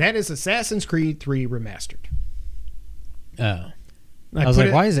 And that is Assassin's Creed 3 Remastered. Oh. I was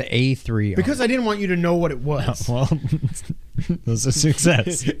like, why is it A3? Because I didn't want you to know what it was. Well, that was a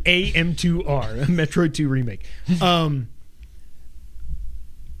success. AM2R, a Metroid 2 remake. I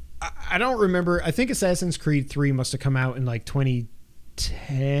don't remember. I think Assassin's Creed 3 must have come out in like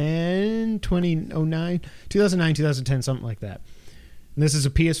 2010, 2009, 2010, something like that. And this is a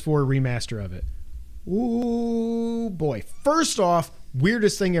PS4 remaster of it. Ooh, boy. First off,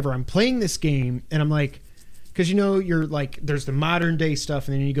 weirdest thing ever. I'm playing this game, and I'm like, because you're like, there's the modern day stuff,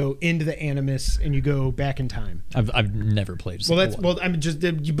 and then you go into the Animus, and you go back in time. I've never played. I'm just,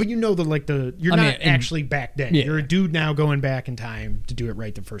 but you're not actually back then. Yeah. You're a dude now going back in time to do it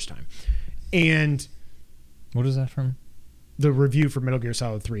right the first time. And what is that from? The review for Metal Gear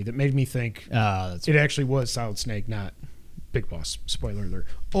Solid 3 that made me think it actually was Solid Snake, not Big Boss. Spoiler alert.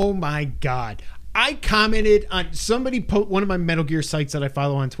 Oh my God. I commented on one of my Metal Gear sites that I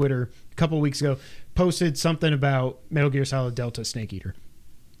follow on Twitter a couple of weeks ago, posted something about Metal Gear Solid Delta Snake Eater.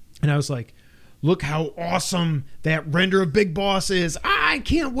 And I was like, look how awesome that render of Big Boss is. I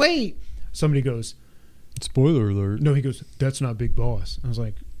can't wait. Somebody goes, spoiler alert. No, he goes, that's not Big Boss. I was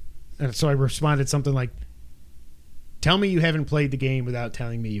like, and so I responded something like, tell me you haven't played the game without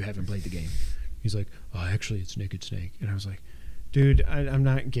telling me you haven't played the game. He's like, oh, actually, it's Naked Snake. And I was like, dude, I'm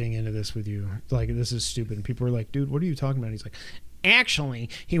not getting into this with you. Like, this is stupid. And people were like, dude, what are you talking about? And he's like, actually,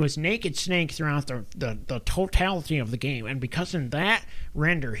 he was Naked Snake throughout the totality of the game. And because in that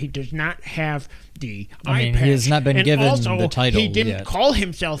render, he does not have the eye patch. He has not been and given also, the title he didn't yet. call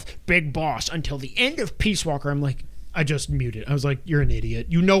himself Big Boss until the end of Peace Walker. I'm like, I just muted. I was like, you're an idiot.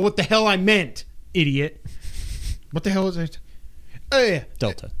 You know what the hell I meant, idiot. What the hell is it? Oh, yeah.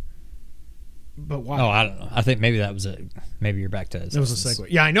 Delta. But why? Oh, I don't know. I think maybe that was it. Maybe you're back to it. That was a segue.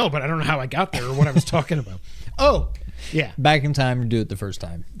 Yeah, I know, but I don't know how I got there or what I was talking about. Oh, yeah. Back in time to do it the first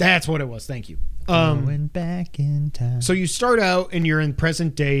time. That's what it was. Thank you. Going back in time. So you start out and you're in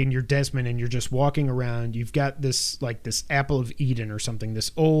present day and you're Desmond and you're just walking around. You've got this apple of Eden or something,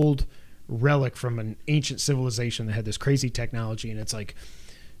 this old relic from an ancient civilization that had this crazy technology, and it's like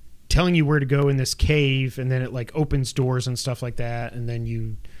telling you where to go in this cave, and then it like opens doors and stuff like that, and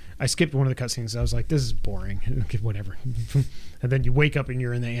then I skipped one of the cutscenes. I was like, this is boring. Whatever. And then you wake up and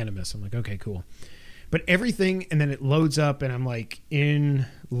you're in the Animus. I'm like, okay, cool. But everything, and then it loads up, and I'm like in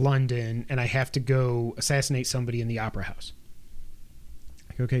London, and I have to go assassinate somebody in the Opera House.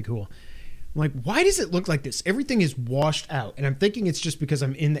 Like, okay, cool. I'm like, why does it look like this? Everything is washed out. And I'm thinking it's just because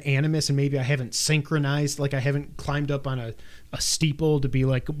I'm in the Animus, and maybe I haven't synchronized, like I haven't climbed up on a steeple to be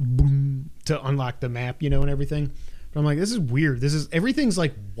like, boom, to unlock the map, and everything. But I'm like, this is weird. Everything's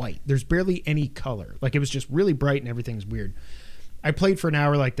like white. There's barely any color. Like, it was just really bright and everything's weird. I played for an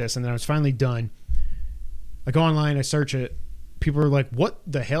hour like this, and then I was finally done. I go online, I search it. People are like, what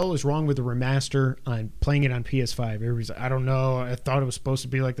the hell is wrong with the remaster on playing it on PS5? Everybody's like, I don't know. I thought it was supposed to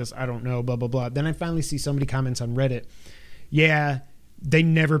be like this. I don't know, blah, blah, blah. Then I finally see somebody comments on Reddit. Yeah, They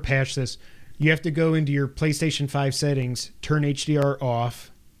never patch this. You have to go into your PlayStation 5 settings, turn HDR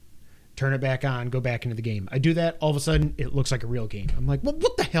off, turn it back on, go back into the game. I do that, all of a sudden, it looks like a real game. I'm like, well,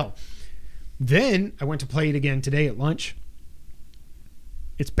 what the hell? Then I went to play it again today at lunch.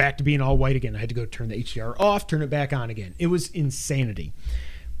 It's back to being all white again. I had to go turn the HDR off, turn it back on again. It was insanity.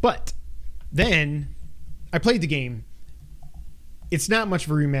 But then I played the game. It's not much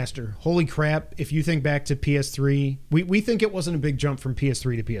of a remaster. Holy crap. If you think back to PS3, we think it wasn't a big jump from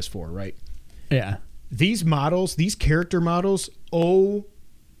PS3 to PS4, right? Yeah. These models, these character models, oh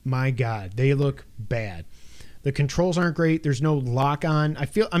my God, they look bad. The controls aren't great. There's no lock on. I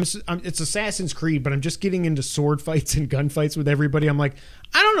feel it's Assassin's Creed, but I'm just getting into sword fights and gunfights with everybody. I'm like,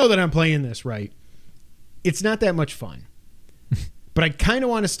 I don't know that I'm playing this right. It's not that much fun. But I kind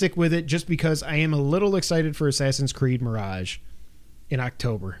of want to stick with it just because I am a little excited for Assassin's Creed Mirage in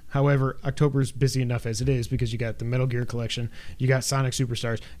October. However, October's busy enough as it is because you got the Metal Gear collection, you got Sonic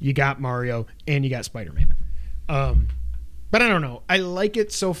Superstars, you got Mario, and you got Spider-Man. But I don't know. I like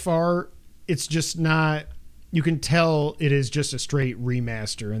it so far. It's just not... You can tell it is just a straight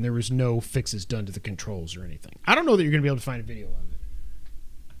remaster, and there was no fixes done to the controls or anything. I don't know that you're going to be able to find a video of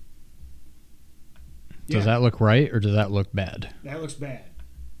it. Does that look right, or does that look bad? That looks bad.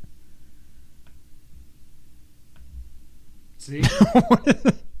 See?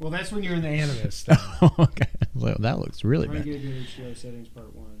 Well, that's when you're in the anime stuff. Okay. Well, that looks really bad. Try to get good HDR settings,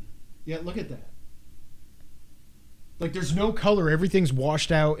 part 1. Yeah, look at that. Like, there's no color. Everything's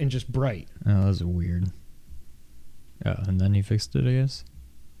washed out and just bright. Oh, that's weird. Oh, and then he fixed it, I guess.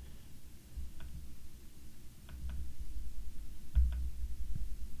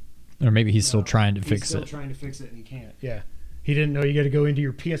 Or maybe he's still trying to fix it. He's still trying to fix it, and he can't. Yeah. He didn't know you got to go into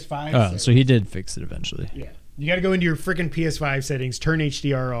your PS5 Oh, settings. so he did fix it eventually. Yeah. You got to go into your freaking PS5 settings, turn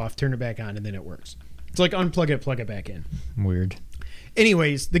HDR off, turn it back on, and then it works. It's like unplug it, plug it back in. Weird.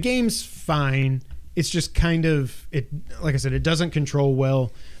 Anyways, the game's fine. It's just kind of... Like I said, it doesn't control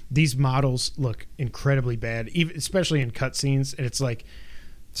well. These models look incredibly bad, even especially in cutscenes. And it's like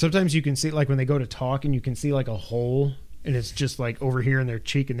sometimes you can see, like when they go to talk, and you can see like a hole, and it's just like over here in their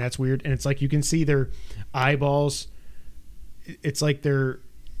cheek, and that's weird. And it's like you can see their eyeballs. It's like they're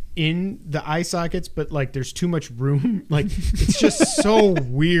in the eye sockets, but like there's too much room. Like it's just so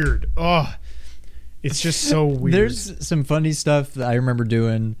weird. Oh, it's just so weird. There's some funny stuff that I remember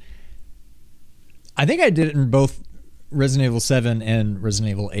doing. I think I did it in both Resident Evil 7 and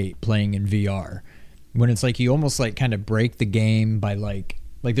Resident Evil 8 playing in VR, when it's like you almost like kind of break the game by like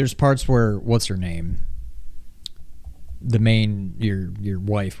there's parts where, what's her name, the main, your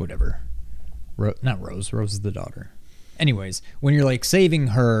wife, whatever, not Rose is the daughter. Anyways, when you're like saving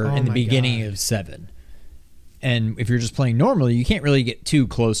her in the beginning of 7, and if you're just playing normally, you can't really get too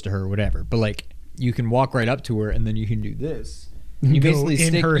close to her or whatever, but like you can walk right up to her, and then you can do this. You basically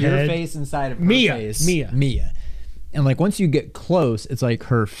stick your face inside of her face. Mia. And like once you get close, it's like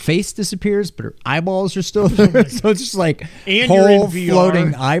her face disappears, but her eyeballs are still there. So it's just like whole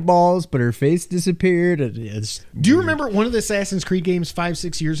floating eyeballs, but her face disappeared. It's Do you remember one of the Assassin's Creed games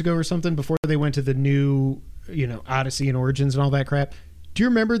 5-6 years ago or something, before they went to the new, Odyssey and Origins and all that crap? Do you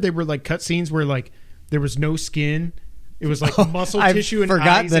remember they were like cutscenes where like there was no skin? It was like muscle tissue and eyes. I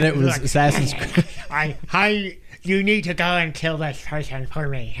forgot that it was like, Assassin's Creed. You need to go and kill that person for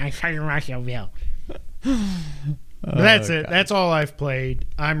me. I very much will. But that's it. That's all I've played.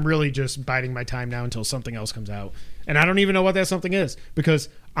 I'm really just biding my time now until something else comes out. And I don't even know what that something is. Because,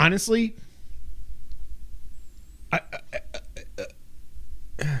 honestly...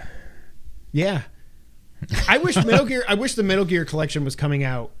 yeah. I wish the Metal Gear collection was coming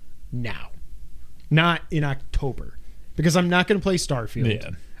out now. Not in October. Because I'm not going to play Starfield.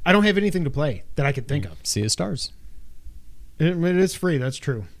 Yeah. I don't have anything to play that I could think of. Sea of Stars. It is free. That's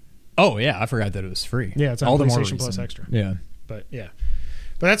true. Oh, yeah. I forgot that it was free. Yeah, it's on PlayStation Plus Extra. Yeah. But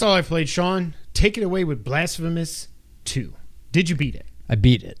that's all I've played. Sean, take it away with Blasphemous 2. Did you beat it? I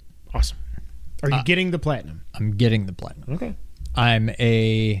beat it. Awesome. Are you getting the platinum? I'm getting the platinum. Okay. I'm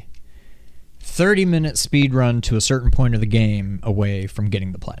a 30-minute speed run to a certain point of the game away from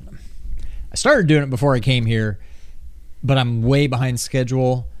getting the platinum. I started doing it before I came here, but I'm way behind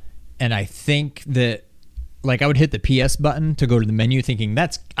schedule, and I think that like I would hit the PS button to go to the menu thinking I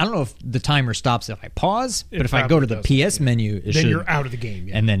don't know if the timer stops if I pause, but if I go to the PS menu, then you're out of the game.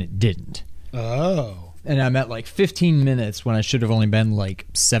 Yeah. And then it didn't. Oh. And I'm at like 15 minutes when I should have only been like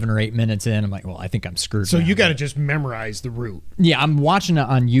 7 or 8 minutes in. I'm like, well, I think I'm screwed. So you got to just memorize the route. Yeah, I'm watching it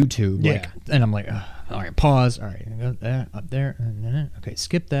on YouTube. Yeah. And I'm like, all right, pause. All right, go there, up there. Okay,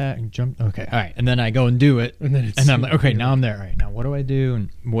 skip that and jump. Okay, all right. And then I go and do it. And I'm like, okay, now I'm there. All right, now what do I do?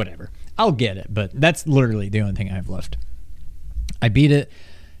 And whatever. I'll get it, but that's literally the only thing I have left. I beat it.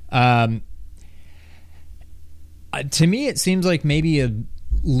 To me, it seems like maybe a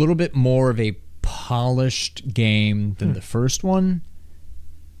little bit more of a polished game than the first one.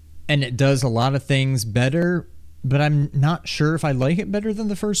 And it does a lot of things better, but I'm not sure if I like it better than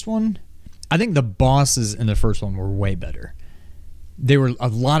the first one. I think the bosses in the first one were way better. There were a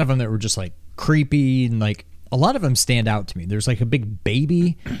lot of them that were just like creepy, and like a lot of them stand out to me. There's like a big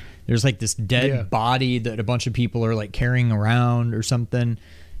baby. There's like this dead body that a bunch of people are like carrying around or something.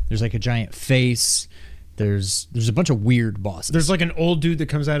 There's like a giant face. There's a bunch of weird bosses. There's like an old dude that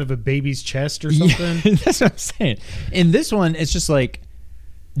comes out of a baby's chest or something. Yeah, that's what I'm saying. In this one, it's just like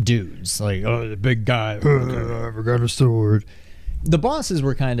dudes. Like, oh, the big guy. I forgot a sword. The bosses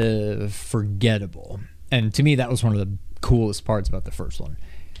were kind of forgettable. And to me, that was one of the coolest parts about the first one.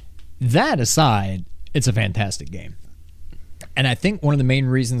 That aside, it's a fantastic game. And I think one of the main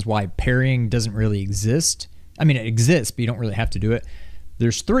reasons why parrying doesn't really exist, I mean, it exists, but you don't really have to do it.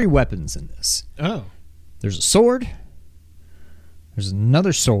 There's 3 weapons in this. Oh. There's a sword. There's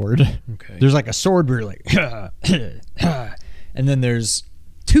another sword. Okay. There's like a sword where you're like, and then there's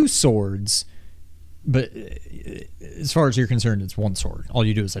 2 swords, but as far as you're concerned, it's 1 sword. All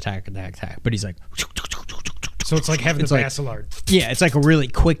you do is attack. But he's like, so it's like having the Bacillard. Yeah, it's like a really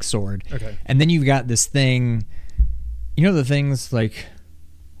quick sword. Okay. And then you've got this thing, you know, the things like,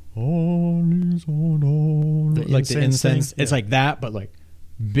 the incense. It's like that, but like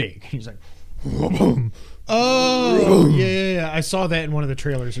big. He's like, oh, yeah. I saw that in one of the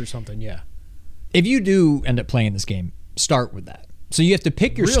trailers or something, yeah. If you do end up playing this game, start with that. So you have to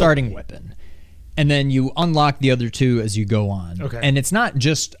pick your starting weapon, and then you unlock the other 2 as you go on. Okay. And it's not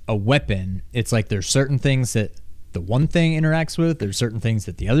just a weapon. It's like there's certain things that the one thing interacts with, there's certain things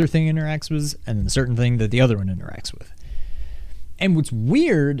that the other thing interacts with, and then a certain thing that the other one interacts with. And what's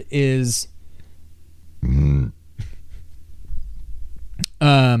weird is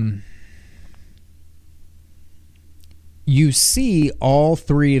you see all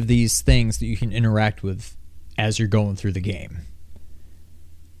 3 of these things that you can interact with as you're going through the game.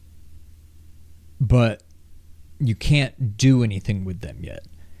 But you can't do anything with them yet.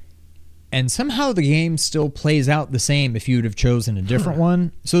 And somehow the game still plays out the same if you would have chosen a different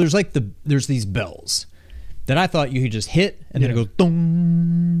one. So there's like there's these bells that I thought you could just hit, and then it goes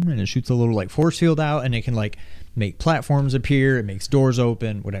dong, and it shoots a little like force field out, and it can like make platforms appear, it makes doors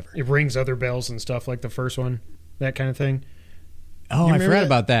open, whatever. It rings other bells and stuff like the first one, that kind of thing. Oh, I forgot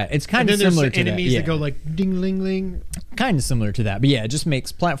about that. It's kind of similar to that. Enemies that go like ding, ling, ling. Kind of similar to that. But yeah, it just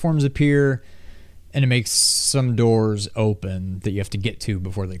makes platforms appear, and it makes some doors open that you have to get to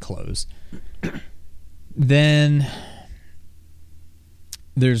before they close. Then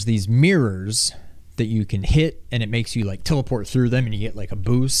there's these mirrors that you can hit, and it makes you like teleport through them, and you get like a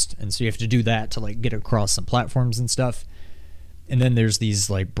boost. And so you have to do that to like get across some platforms and stuff. And then there's these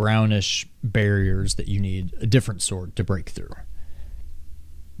like brownish barriers that you need a different sword to break through.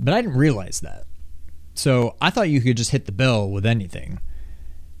 But I didn't realize that. So I thought you could just hit the bell with anything.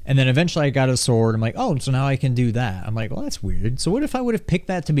 And then eventually I got a sword. I'm like, oh, so now I can do that. I'm like, well, that's weird. So what if I would have picked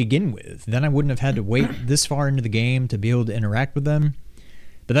that to begin with? Then I wouldn't have had to wait this far into the game to be able to interact with them.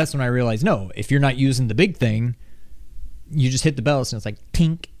 But that's when I realized, no, if you're not using the big thing, you just hit the bell, and it's like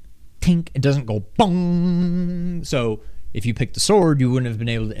tink, tink. It doesn't go bong. So if you picked the sword, you wouldn't have been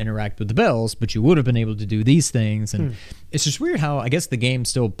able to interact with the bells, but you would have been able to do these things. And it's just weird how I guess the game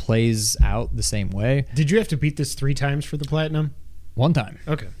still plays out the same way. Did you have to beat this 3 times for the platinum? 1 time.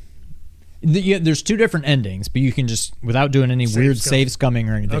 Okay. Yeah, there's 2 different endings, but you can just, without doing any weird save scumming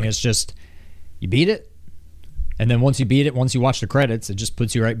or anything, it's just, you beat it, and then once you beat it, once you watch the credits, it just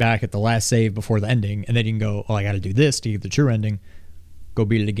puts you right back at the last save before the ending, and then you can go, oh, I got to do this to get the true ending, go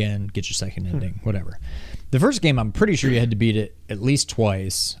beat it again, get your second ending, whatever. The first game, I'm pretty sure you had to beat it at least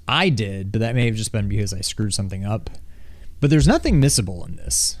twice. I did, but that may have just been because I screwed something up. But there's nothing missable in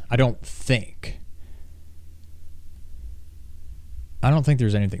this, I don't think. I don't think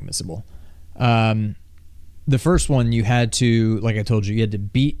there's anything missable. The first one, you had to, like I told you, you had to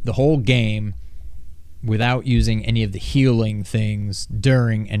beat the whole game without using any of the healing things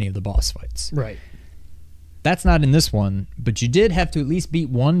during any of the boss fights. Right. That's not in this one, but you did have to at least beat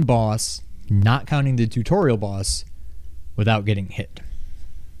 1 boss, not counting the tutorial boss, without getting hit.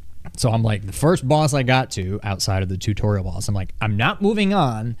 So I'm like, the first boss I got to, outside of the tutorial boss, I'm like, I'm not moving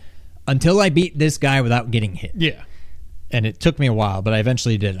on until I beat this guy without getting hit. Yeah. And it took me a while, but I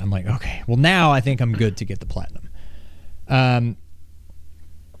eventually did. I'm like, okay, well, now I think I'm good to get the platinum.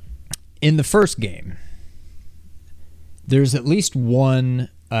 In the first game, there's at least 1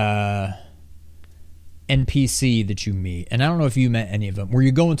 NPC that you meet, and I don't know if you met any of them, where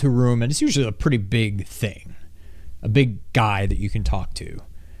you go into a room, and it's usually a pretty big thing. a big guy that you can talk to.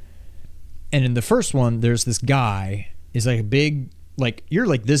 And in the first one, there's this guy is like a big, like you're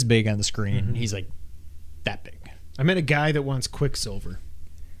like this big on the screen. And he's like that big. I met a guy that wants Quicksilver.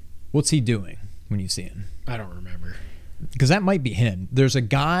 What's he doing when you see him? I don't remember. Because that might be him. There's a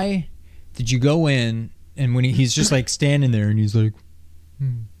guy that you go in, and when he's just like standing there and he's like,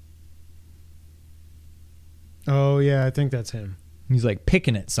 Oh, yeah, I think that's him. he's like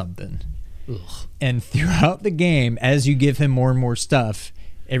picking at something. Ugh. And throughout the game, as you give him more and more stuff,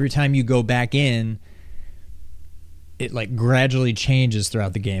 every time you go back in, it like gradually changes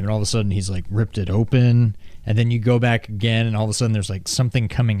throughout the game. And all of a sudden he's like ripped it open. And then you go back again, and all of a sudden there's like something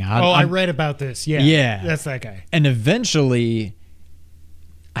coming out. Oh, I read about this. Yeah. Yeah. That's that guy. And eventually,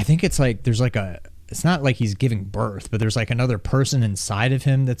 I think it's like there's like it's not like he's giving birth, but there's like another person inside of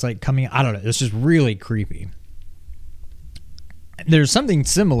him that's like coming. I don't know. It's just really creepy. There's something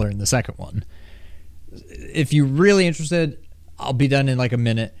similar in the second one. If you're really interested, I'll be done in like a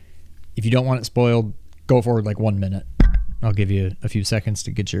minute. If you don't want it spoiled, go forward like 1 minute. I'll give you a few seconds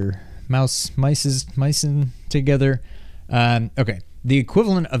to get your mice together. Okay. The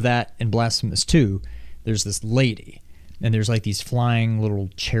equivalent of that in Blasphemous 2, there's this lady, and there's like these flying little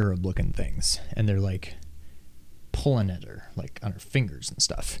cherub looking things, and they're like pulling at her, like on her fingers and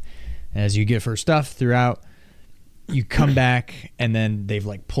stuff. And as you give her stuff throughout, you come back, and then they've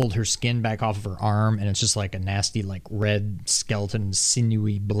like pulled her skin back off of her arm, and it's just like a nasty like red skeleton,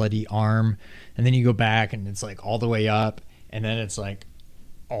 sinewy, bloody arm. And then you go back, and it's like all the way up, and then it's like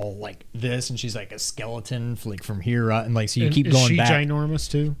all like this, and she's like a skeleton like from here up, and like so you keep going back. Is she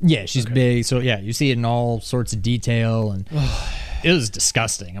ginormous too? Yeah, she's big. So yeah, you see it in all sorts of detail, and it was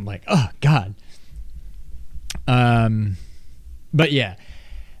disgusting. I'm like, oh god. But yeah,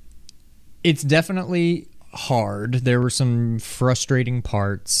 it's definitely hard. There were some frustrating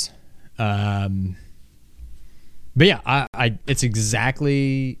parts. But yeah, I it's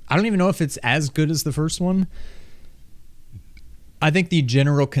exactly, I don't even know if it's as good as the first one. I think the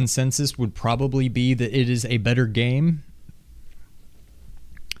general consensus would probably be that it is a better game.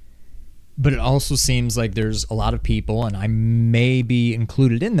 But it also seems like there's a lot of people, and I may be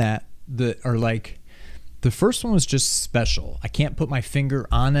included in that are like, the first one was just special. I can't put my finger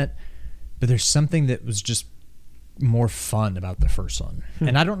on it, but there's something that was just more fun about the first one.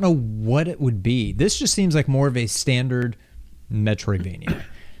 And I don't know what it would be. This just seems like more of a standard Metroidvania.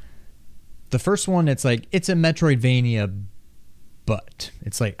 The first one, it's like, it's a Metroidvania, but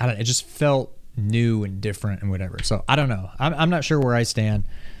it's like, I don't know, it just felt new and different and whatever. So I don't know. I'm not sure where I stand,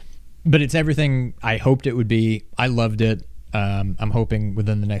 but it's everything I hoped it would be. I loved it. I'm hoping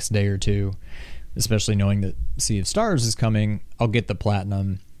within the next day or two, especially knowing that Sea of Stars is coming, I'll get the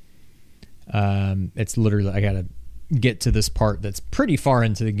platinum. It's literally, I gotta get to this part that's pretty far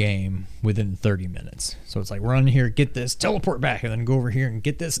into the game within 30 minutes. So it's like, run here, get this, teleport back, and then go over here and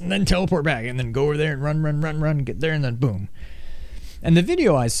get this, and then teleport back, and then go over there and run, get there, and then boom. And the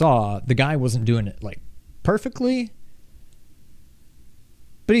video I saw, the guy wasn't doing it like perfectly,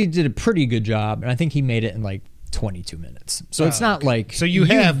 but he did a pretty good job, and I think he made it in like 22 minutes. So it's not like, so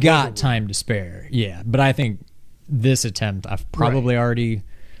you've got time to spare. Yeah, but I think this attempt, I've probably already,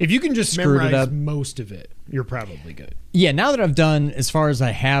 if you can just screwed it memorize up. most of it, you're probably good. Yeah, now that I've done as far as I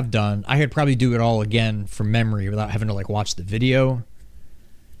have done, I could probably do it all again from memory without having to like watch the video.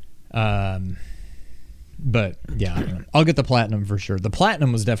 But yeah, I don't know. I'll get the platinum for sure. The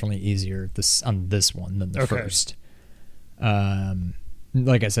platinum was definitely easier on this one than the first.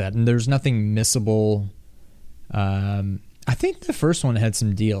 Like I said, and there's nothing missable. I think the first one had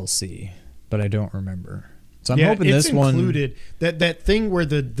some DLC, but I don't remember. So I'm hoping this one included that thing where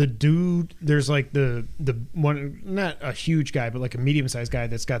the dude, there's like the one, not a huge guy, but like a medium sized guy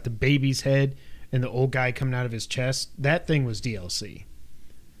that's got the baby's head and the old guy coming out of his chest. That thing was DLC.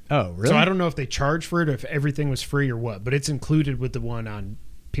 Oh, really? So I don't know if they charge for it or if everything was free or what, but it's included with the one on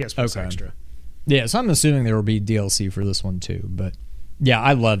PS Plus Extra. Yeah, so I'm assuming there will be DLC for this one too. But yeah,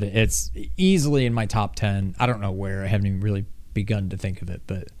 I love it. It's easily in my top 10. I don't know where. I haven't even really begun to think of it,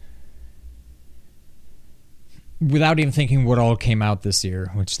 but without even thinking what all came out this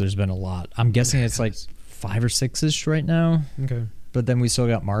year, which there's been a lot, I'm guessing it's like 5 or 6-ish right now. Okay. But then we still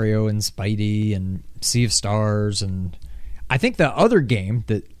got Mario and Spidey and Sea of Stars, and I think the other game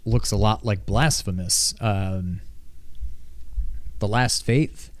that looks a lot like Blasphemous, The Last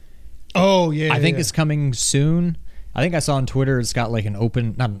Faith. Oh, yeah. I think it's coming soon. I think I saw on Twitter it's got like an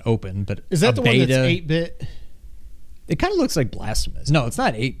open, not an open, but is that a the beta. one that's 8-bit? It kind of looks like Blasphemous. No, it's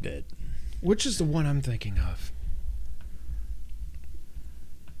not 8-bit. Which is the one I'm thinking of?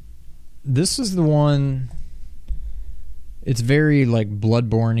 This is the one. It's very like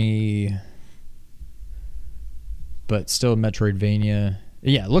Bloodborne-y. but still Metroidvania.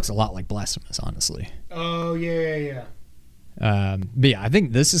 Yeah, it looks a lot like Blasphemous, honestly. Oh, yeah. But yeah, I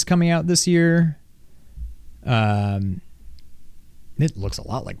think this is coming out this year. It looks a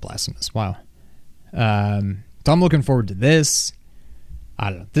lot like Blasphemous. Wow. So I'm looking forward to this. I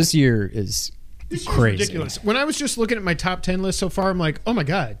don't know. This year is crazy. Ridiculous. When I was just looking at my top 10 list so far, I'm like, oh my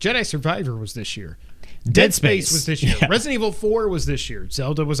God, Jedi Survivor was this year. Dead Space was this year. Yeah. Resident Evil 4 was this year.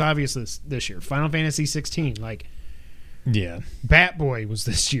 Zelda was obvious this year. Final Fantasy 16. Like, yeah. Batboy was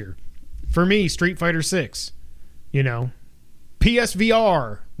this year. For me, Street Fighter 6. You know,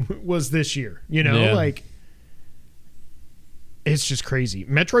 PSVR was this year. You know, like, it's just crazy.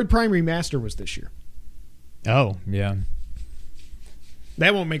 Metroid Prime Remaster was this year. Oh, yeah.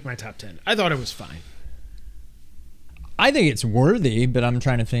 That won't make my top 10. I thought it was fine. I think it's worthy, but I'm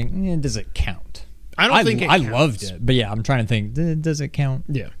trying to think, does it count? I don't think it counts. I loved it, but yeah, I'm trying to think, does it count?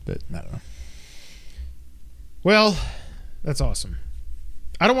 Yeah. But I don't know. Well, that's awesome.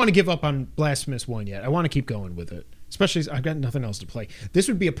 I don't want to give up on Blasphemous 1 yet. I want to keep going with it. Especially as I've got nothing else to play. This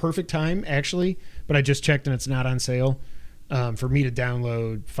would be a perfect time, actually, but I just checked and it's not on sale for me to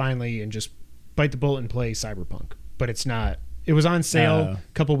download finally and just bite the bullet and play Cyberpunk. But it's not. It was on sale a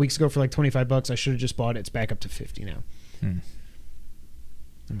couple of weeks ago for like $25. I should have just bought it. It's back up to $50 now. I'm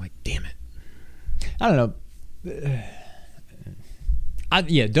like, damn it. I don't know.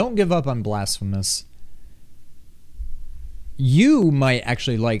 Don't give up on Blasphemous. You might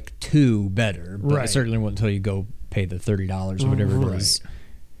actually like 2 better, but I certainly won't until you go pay the $30 or whatever it is.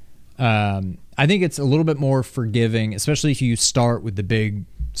 I think it's a little bit more forgiving, especially if you start with the big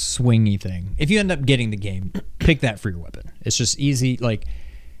swingy thing. If you end up getting the game, pick that for your weapon. It's just easy. Like,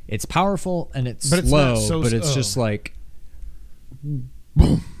 it's powerful and it's slow, but it's just like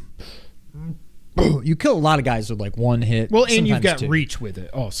boom. You kill a lot of guys with like one hit. Well, and you've got reach with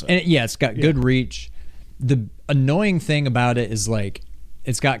it also. And it's got good reach. The annoying thing about it is like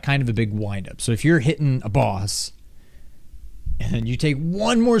it's got kind of a big windup. So if you're hitting a boss and you take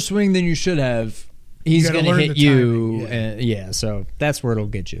one more swing than you should have, he's going to hit you. And so that's where it'll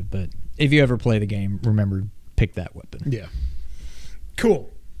get you. But if you ever play the game, remember, pick that weapon. Yeah. Cool.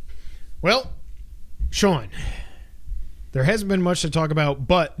 Well, Sean, there hasn't been much to talk about,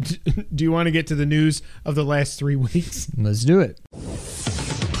 but do you want to get to the news of the last 3 weeks? Let's do it.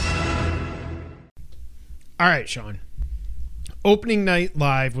 All right, Sean. Opening night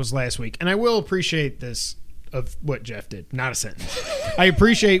live was last week, and I will appreciate this of what Jeff did. Not a sentence. I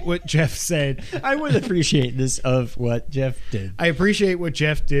appreciate what Jeff said. I would appreciate this of what Jeff did. I appreciate what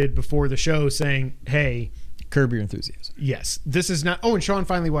Jeff did before the show saying, hey. Curb Your Enthusiasm. Yes. This is not. Oh, and Sean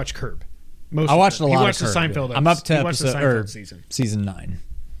finally watched Curb. I watched a lot of Curb. He watched the Seinfeld. I'm up to episode season 9.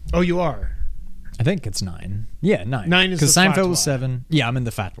 Oh, you are? I think it's 9. Yeah, 9. 9 is because the Seinfeld fatwa. was 7. Yeah, I'm in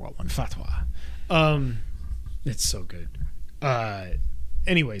the Fatwa one. Fatwa. It's so good.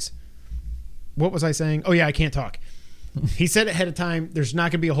 Anyways, what was I saying? Oh yeah, I can't talk. He said ahead of time, there's not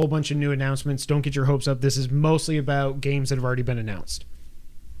going to be a whole bunch of new announcements. Don't get your hopes up. This is mostly about games that have already been announced.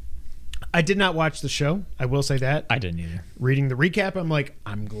 I did not watch the show. I will say that. I didn't either. Reading the recap, I'm like,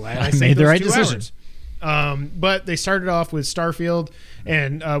 I'm glad I made the right 2 decision. Hours. But they started off with Starfield,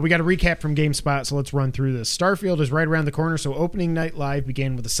 and we got a recap from GameSpot, so let's run through this. Starfield is right around the corner, so opening night live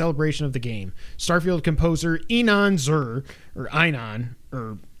began with a celebration of the game. Starfield composer Inan Zur, or Inan,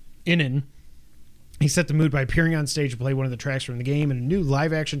 or Inan, he set the mood by appearing on stage to play one of the tracks from the game, and a new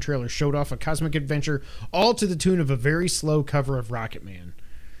live-action trailer showed off a cosmic adventure, all to the tune of a very slow cover of Rocket Man.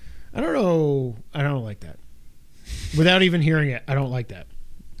 I don't know. I don't like that. Without even hearing it, I don't like that.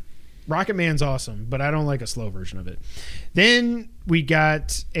 Rocket Man's awesome, but I don't like a slow version of it. Then we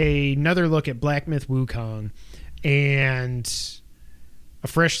got another look at Black Myth Wukong and a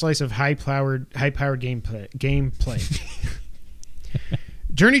fresh slice of high-powered gameplay.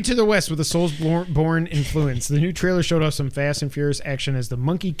 Journey to the West with a Soulsborne influence. The new trailer showed off some fast and furious action as the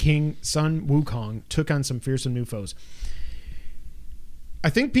Monkey King Sun Wukong took on some fearsome new foes. I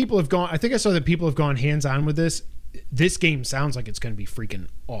think I saw that people have gone hands-on with this. This game sounds like it's going to be freaking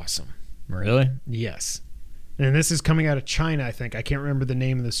awesome. Really? Yes. And this is coming out of China, I think. I can't remember the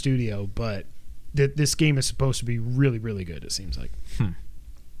name of the studio, but this game is supposed to be really, really good, it seems like.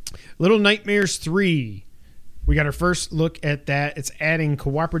 Little Nightmares 3. We got our first look at that. It's adding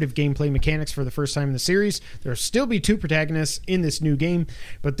cooperative gameplay mechanics for the first time in the series. There will still be 2 protagonists in this new game,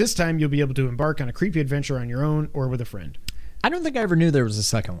 but this time you'll be able to embark on a creepy adventure on your own or with a friend. I don't think I ever knew there was a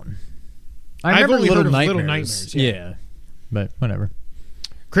second one. I've only heard of Little Nightmares. Yeah, but whatever.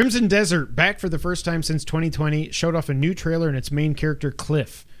 Crimson Desert, back for the first time since 2020, showed off a new trailer and its main character,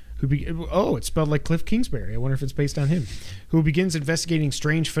 Cliff. It's spelled like Cliff Kingsbury. I wonder if it's based on him. Who begins investigating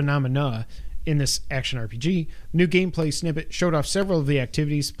strange phenomena In this action RPG, new gameplay snippet showed off several of the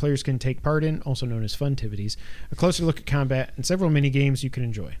activities players can take part in, also known as funtivities, a closer look at combat, and several mini-games you can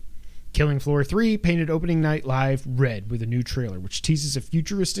enjoy. Killing Floor 3 painted opening night live red with a new trailer, which teases a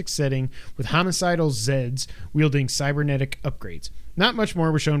futuristic setting with homicidal Zeds wielding cybernetic upgrades. Not much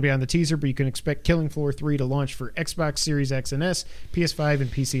more was shown beyond the teaser, but you can expect Killing Floor 3 to launch for Xbox Series X and S, PS5, and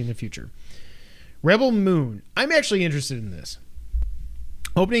PC in the future. Rebel Moon. I'm actually interested in this.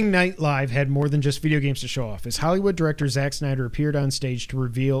 Opening Night Live had more than just video games to show off, as Hollywood director Zack Snyder appeared on stage to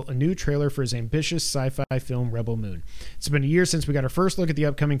reveal a new trailer for his ambitious sci-fi film Rebel Moon. It's been a year since we got our first look at the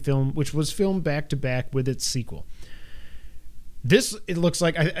upcoming film, which was filmed back-to-back with its sequel. This, it looks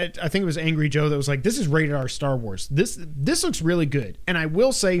like, I think it was Angry Joe that was like, this is rated R Star Wars. This looks really good. And I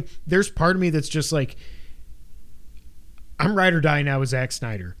will say, there's part of me that's just like, I'm ride or die now with Zack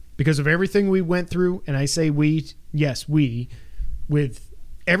Snyder. Because of everything we went through, and I say we, yes, we, with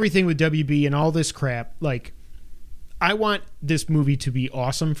everything with WB and all this crap, like, I want this movie to be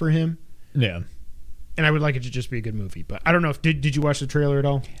awesome for him. Yeah. And I would like it to just be a good movie. But I don't know if, did you watch the trailer at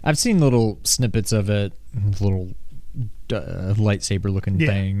all? I've seen little snippets of it, little lightsaber looking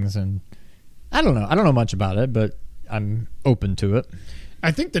things, and I don't know much about it, but I'm open to it.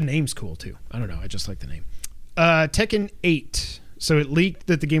 I think the name's cool too. I don't know, I just like the name. Tekken 8. So it leaked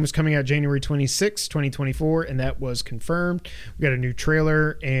that the game was coming out January 26, 2024, and that was confirmed. We got a new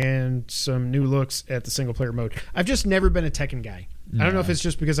trailer and some new looks at the single-player mode. I've just never been a Tekken guy. I don't know if it's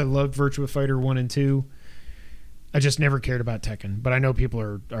just because I loved Virtua Fighter 1 and 2. I just never cared about Tekken, but I know people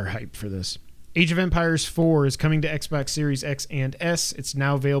are hyped for this. Age of Empires 4 is coming to Xbox Series X and S. It's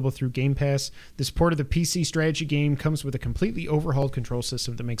now available through Game Pass. This port of the PC strategy game comes with a completely overhauled control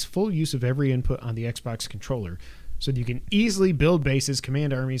system that makes full use of every input on the Xbox controller, so that you can easily build bases,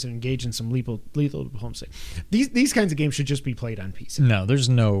 command armies, and engage in some lethal diplomacy. These kinds of games should just be played on PC. No, there's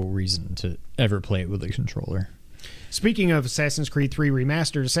no reason to ever play it with a controller. Speaking of Assassin's Creed 3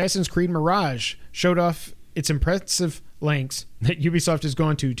 Remastered, Assassin's Creed Mirage showed off its impressive lengths that Ubisoft has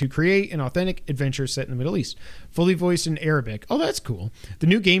gone to create an authentic adventure set in the Middle East, fully voiced in Arabic. Oh, that's cool. The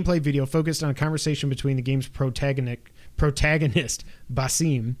new gameplay video focused on a conversation between the game's protagonist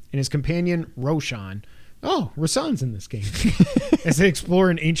Basim and his companion Roshan. Oh, Rasan's in this game. As they explore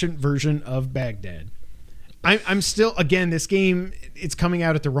an ancient version of Baghdad. I'm still, again, this game, it's coming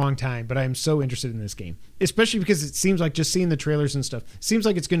out at the wrong time, but I'm so interested in this game. Especially because it seems like, just seeing the trailers and stuff, seems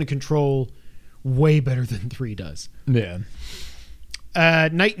like it's going to control way better than 3 does. Yeah.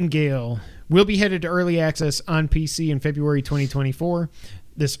 Nightingale will be headed to early access on PC in February 2024.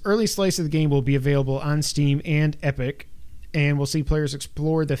 This early slice of the game will be available on Steam and Epic, and we'll see players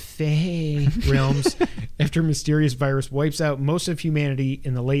explore the Fae realms after a mysterious virus wipes out most of humanity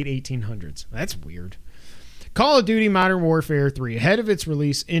in the late 1800s. That's weird. Call of Duty Modern Warfare 3. Ahead of its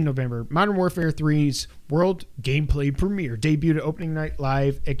release in November, Modern Warfare 3's world gameplay premiere debuted at opening night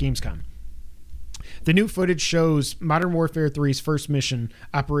live at Gamescom. The new footage shows Modern Warfare 3's first mission,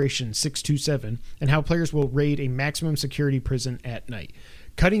 Operation 627, and how players will raid a maximum security prison at night.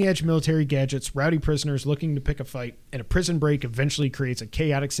 Cutting-edge military gadgets, rowdy prisoners looking to pick a fight, and a prison break eventually creates a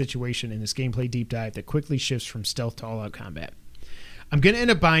chaotic situation in this gameplay deep dive that quickly shifts from stealth to all-out combat. I'm going to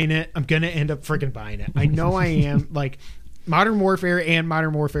end up buying it. I'm going to end up freaking buying it. I know I am. Like, Modern Warfare and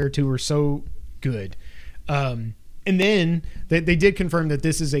Modern Warfare 2 are so good. And then they did confirm that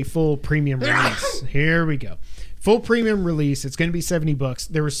this is a full premium release. Here we go. Full premium release. It's going to be $70.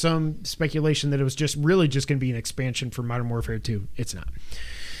 There was some speculation that it was just going to be an expansion for Modern Warfare 2. It's not.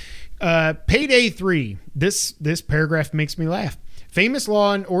 Payday 3. This paragraph makes me laugh. Famous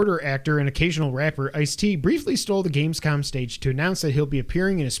Law and Order actor and occasional rapper Ice-T briefly stole the Gamescom stage to announce that he'll be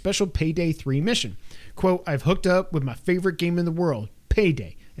appearing in a special Payday 3 mission. Quote, I've hooked up with my favorite game in the world,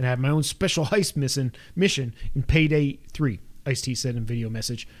 Payday, and I have my own special heist mission in Payday 3, Ice-T said in video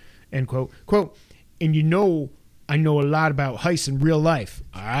message. End quote. Quote, and you know I know a lot about heists in real life,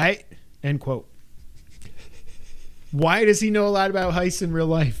 all right? End quote. Why does he know a lot about heists in real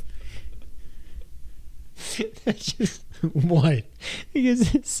life? What?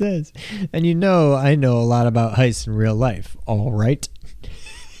 Because it says, and you know I know a lot about heists in real life, all right?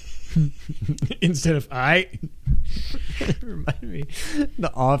 Instead of I. Remind me,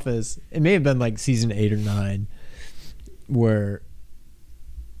 The Office. It may have been like season 8 or 9, where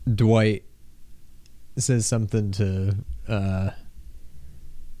Dwight says something to, oh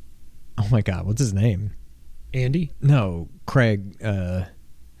my God, what's his name? Andy? No, Craig.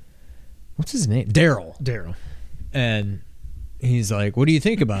 What's his name? Daryl. And he's like, what do you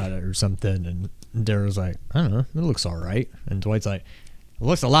think about it or something? And Daryl's like, I don't know. It looks all right. And Dwight's like, it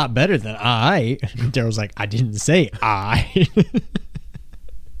looks a lot better than I. And Daryl's like, I didn't say I.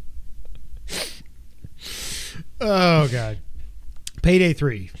 Oh, God. Payday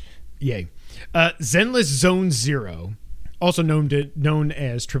 3. Yay. Zenless Zone Zero, also known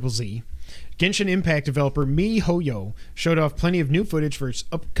as Triple Z. Genshin Impact developer miHoYo showed off plenty of new footage for its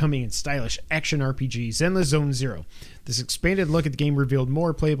upcoming and stylish action RPG, Zenless Zone Zero. This expanded look at the game revealed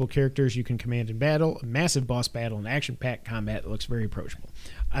more playable characters you can command in battle, a massive boss battle, and action-packed combat that looks very approachable.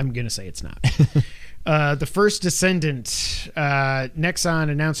 I'm going to say it's not. The First Descendant.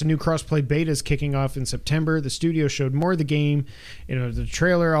 Nexon announced a new crossplay beta is kicking off in September. The studio showed more of the game. The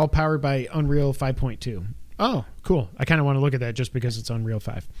trailer, all powered by Unreal 5.2. Oh, cool. I kind of want to look at that just because it's Unreal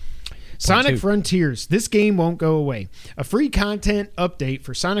 5. Sonic Frontiers. This game won't go away. A free content update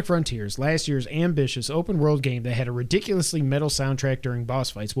for Sonic Frontiers, last year's ambitious open-world game that had a ridiculously metal soundtrack during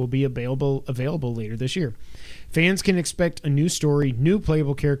boss fights, will be available later this year. Fans can expect a new story, new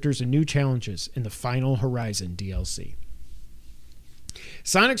playable characters, and new challenges in the Final Horizon DLC.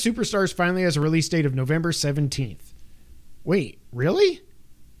 Sonic Superstars finally has a release date of November 17th. Wait, really?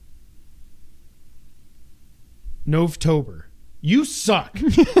 Novtober. You suck.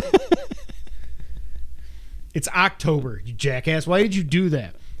 It's October, you jackass. Why did you do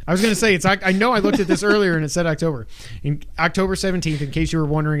that? I was going to say, I know I looked at this earlier and it said October. October 17th, in case you were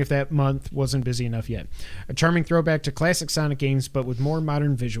wondering if that month wasn't busy enough yet. A charming throwback to classic Sonic games, but with more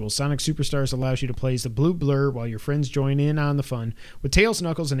modern visuals. Sonic Superstars allows you to play as the blue blur while your friends join in on the fun with Tails,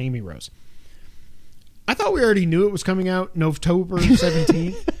 Knuckles, and Amy Rose. I thought we already knew it was coming out Novtober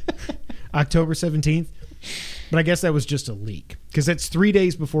 17th. October 17th. But I guess that was just a leak. Because that's 3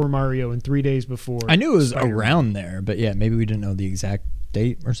 days before Mario and 3 days before I knew it was Spider-Man. around there, but yeah, maybe we didn't know the exact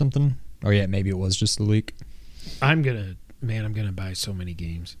date or something. Or yeah, maybe it was just a leak. I'm gonna buy so many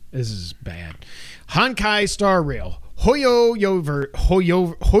games. This is bad. Honkai Star Rail. Hoyoverse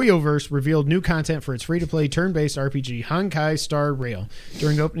revealed new content for its free-to-play turn-based RPG Honkai Star Rail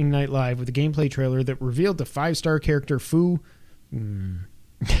during opening night live with a gameplay trailer that revealed the 5-star character Fu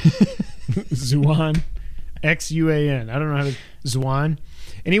Zuan. Xuan. I don't know how to... Zuan.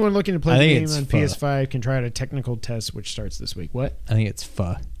 Anyone looking to play the game on PS5 can try out a technical test, which starts this week. What? I think it's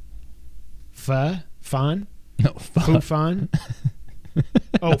Pho. Pho? Fun? No, Pho. Fun?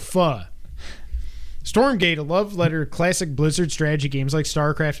 Oh, Pho. Stormgate, a love letter to classic Blizzard strategy games like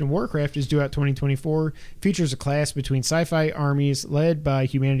StarCraft and Warcraft, is due out 2024. Features a clash between sci-fi armies led by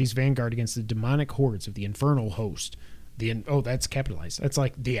humanity's vanguard against the demonic hordes of the Infernal Host. That's capitalized. That's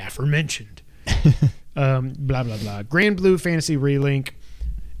like the aforementioned. Blah blah blah. Grand Blue Fantasy Relink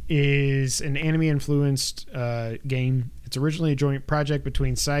is an anime-influenced game. It's originally a joint project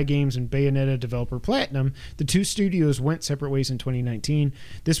between Cygames and Bayonetta developer Platinum. The two studios went separate ways in 2019.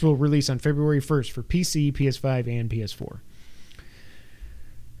 This will release on February 1st for PC, PS5, and PS4.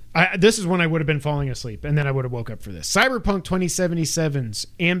 This is when I would have been falling asleep, and then I would have woke up for this. Cyberpunk 2077's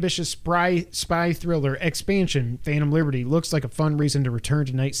ambitious spy thriller expansion, Phantom Liberty, looks like a fun reason to return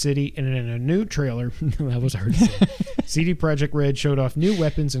to Night City, and in a new trailer, that was hard to say, CD Projekt Red showed off new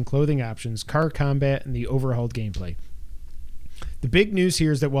weapons and clothing options, car combat, and the overhauled gameplay. The big news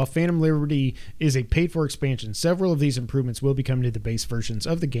here is that while Phantom Liberty is a paid-for expansion, several of these improvements will be coming to the base versions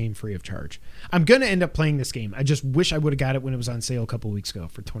of the game free of charge. I'm going to end up playing this game. I just wish I would have got it when it was on sale a couple weeks ago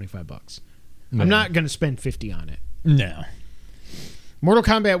for $25. No. I'm not going to spend $50 on it. No. Mortal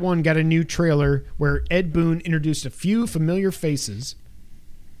Kombat 1 got a new trailer where Ed Boon introduced a few familiar faces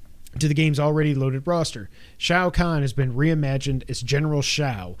to the game's already loaded roster. Shao Kahn has been reimagined as General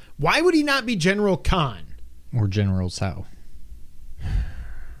Shao. Why would he not be General Khan? Or General Sao.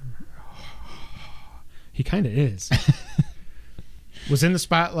 He kind of is. Was in the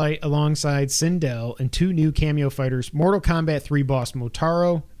spotlight alongside Sindel and two new cameo fighters, Mortal Kombat 3 boss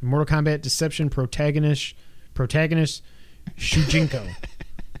Motaro and Mortal Kombat Deception protagonist Shujinko.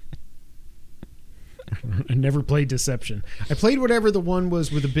 I never played Deception. I played whatever the one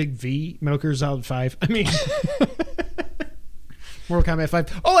was with a big V, Metal Gear Solid 5. I mean... Mortal Kombat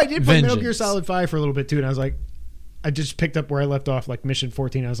 5. Oh, I did play Metal Gear Solid 5 for a little bit too, and I was like... I just picked up where I left off, like Mission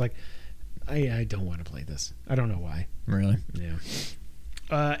 14. I was like, I don't want to play this. I don't know why. Really? Yeah.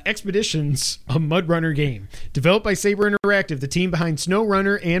 Expeditions, a Mud Runner game. Developed by Saber Interactive, the team behind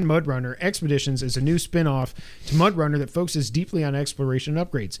SnowRunner and Mud Runner, Expeditions is a new spin-off to Mud Runner that focuses deeply on exploration and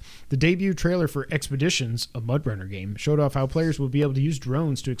upgrades. The debut trailer for Expeditions, a Mud Runner game, showed off how players will be able to use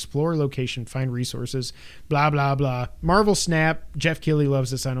drones to explore location, find resources, blah, blah, blah. Marvel Snap, Jeff Keighley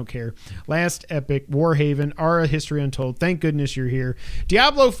loves this, I don't care. Last Epic, Warhaven, Ara History Untold, thank goodness you're here.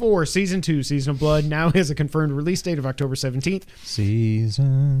 Diablo 4, Season 2, Season of Blood, now has a confirmed release date of October 17th. Season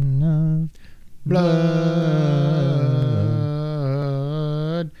of Blood.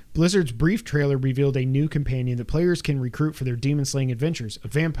 Blizzard's brief trailer revealed a new companion that players can recruit for their demon-slaying adventures, a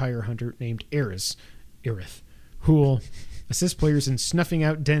vampire hunter named Aerith, who will assist players in snuffing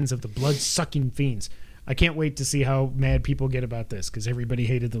out dens of the blood-sucking fiends. I can't wait to see how mad people get about this because everybody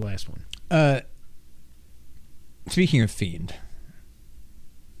hated the last one. Speaking of Fiend.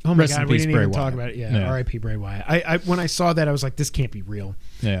 Oh my Rest God, in we peace, didn't Bray even talk Wyatt. about it. Yeah, R.I.P. Bray Wyatt. I when I saw that, I was like, this can't be real.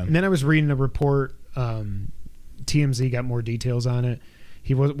 Yeah. And then I was reading a report. TMZ got more details on it.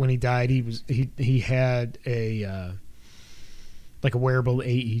 When he died, he had a like a wearable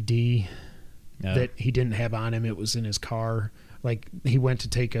AED that he didn't have on him. It was in his car. Like he went to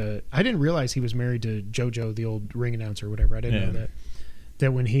take a. I didn't realize he was married to JoJo, the old ring announcer or whatever. I didn't know that.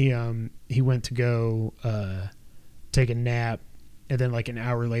 That when he went to go take a nap, and then like an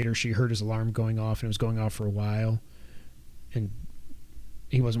hour later, she heard his alarm going off, and it was going off for a while, and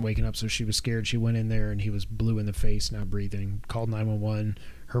he wasn't waking up, so she was scared. She went in there, and he was blue in the face, not breathing. Called 911.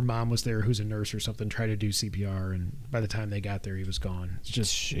 Her mom was there, who's a nurse or something, tried to do CPR, and by the time they got there, he was gone. It's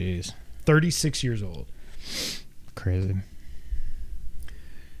just, jeez, 36 years old. Crazy.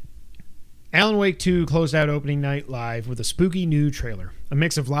 Alan Wake 2 closed out opening night live with a spooky new trailer. A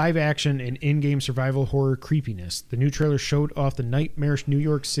mix of live action and in-game survival horror creepiness. The new trailer showed off the nightmarish New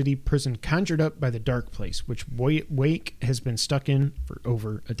York City prison conjured up by the Dark Place, which Wake has been stuck in for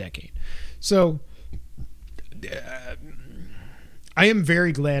over a decade. So, I am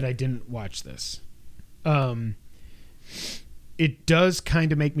very glad I didn't watch this. It does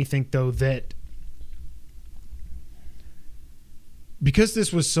kind of make me think, though, that because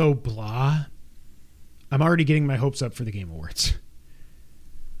this was so blah, I'm already getting my hopes up for the Game Awards.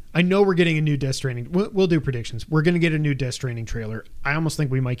 I know we're getting a new Death Stranding. We'll do predictions. We're going to get a new Death Stranding trailer. I almost think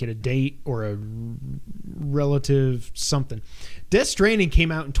we might get a date or a relative something. Death Stranding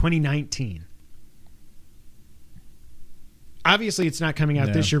came out in 2019. Obviously, it's not coming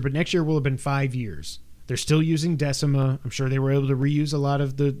out this year, but next year will have been 5 years. They're still using Decima. I'm sure they were able to reuse a lot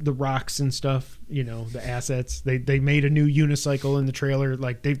of the rocks and stuff, you know, the assets. They made a new unicycle in the trailer.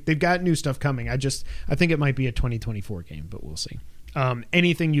 Like they've got new stuff coming. I think it might be a 2024 game, but we'll see.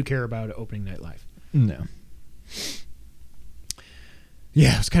 Anything you care about at opening night live? No.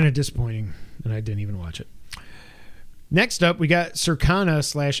 Yeah, it was kind of disappointing, and I didn't even watch it. Next up, we got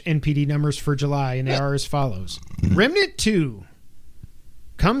Circana / NPD numbers for July, and they are as follows. Remnant 2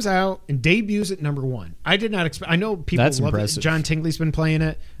 comes out and debuts at number 1. I did not expect. I know people That's love impressive. it. John Tingley's been playing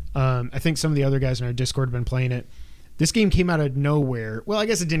it. I think some of the other guys in our Discord have been playing it. This game came out of nowhere. Well, I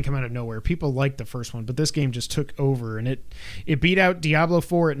guess it didn't come out of nowhere. People liked the first one, but this game just took over, and it beat out Diablo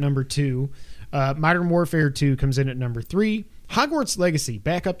 4 at number 2. Modern Warfare 2 comes in at number 3. Hogwarts Legacy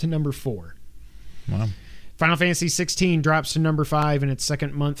back up to number 4. Wow. Final Fantasy 16 drops to number 5 in its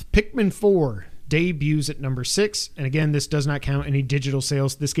second month. Pikmin 4 debuts at number 6. And again, this does not count any digital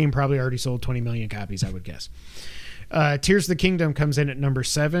sales. This game probably already sold 20 million copies, I would guess. Tears of the Kingdom comes in at number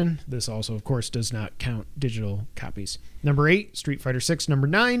 7. This also, of course, does not count digital copies. Number 8, Street Fighter 6. Number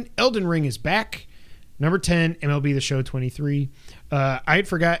 9, Elden Ring is back. Number 10, MLB The Show 23. I had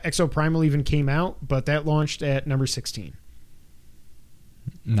forgot Exo Primal even came out, but that launched at number 16.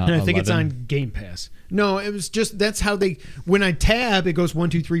 Not and I think 11. it's on Game Pass. No, it was just, that's how they, when I tab, it goes 1,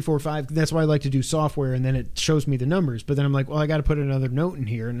 2, 3, 4, 5. That's why I like to do software, and then it shows me the numbers. But then I'm like, well, I got to put another note in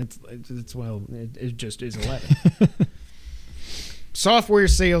here, and it just is 11. Software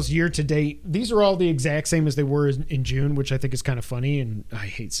sales year to date, these are all the exact same as they were in June, which I think is kind of funny, and I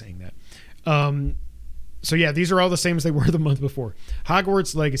hate saying that. So yeah, these are all the same as they were the month before.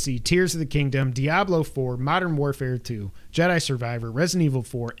 Hogwarts Legacy, Tears of the Kingdom, Diablo 4, Modern Warfare 2, Jedi Survivor, Resident Evil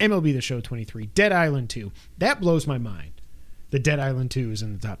 4, MLB The Show 23, Dead Island 2. That blows my mind. The Dead Island 2 is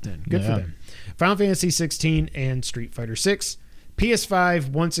in the top 10. Good for them. Final Fantasy 16 and Street Fighter 6. PS5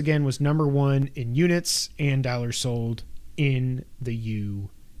 once again was number 1 in units and dollars sold in the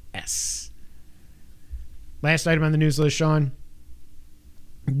U.S. Last item on the news list, Sean.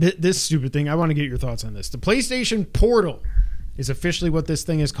 This stupid thing, I want to get your thoughts on this. The PlayStation Portal is officially what this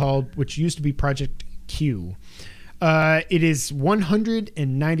thing is called, which used to be Project Q. It is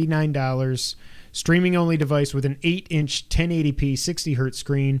 $199, streaming-only device with an 8-inch 1080p 60Hz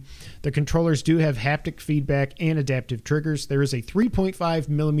screen. The controllers do have haptic feedback and adaptive triggers. There is a 3.5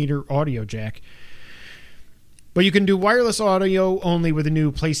 millimeter audio jack. But you can do wireless audio only with a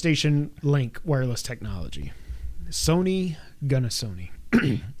new PlayStation Link wireless technology. Sony.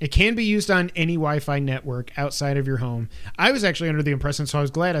 It can be used on any Wi-Fi network outside of your home. I was actually under the impression, so I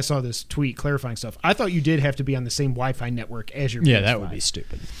was glad I saw this tweet clarifying stuff. I thought you did have to be on the same Wi-Fi network as your PS5. Yeah, that would be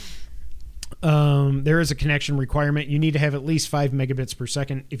stupid. There is a connection requirement. You need to have at least 5 megabits per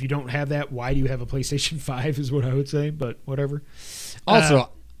second. If you don't have that, why do you have a PlayStation 5 is what I would say, but whatever. Also,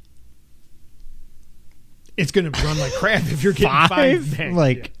 it's going to run like crap if you're getting 5 meg.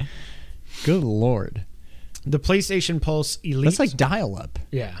 Like, good Lord. The PlayStation Pulse Elite. That's like dial-up.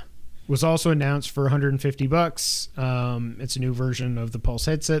 Yeah. Was also announced for $150. It's a new version of the Pulse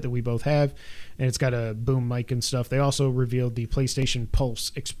headset that we both have, and it's got a boom mic and stuff. They also revealed the PlayStation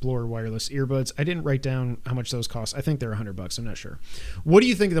Pulse Explorer wireless earbuds. I didn't write down how much those cost. I think they're $100. I'm not sure. What do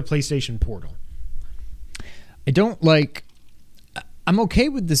you think of the PlayStation Portal? I don't like... I'm okay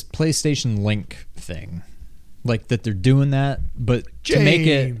with this PlayStation Link thing. Like that they're doing that, but James. To make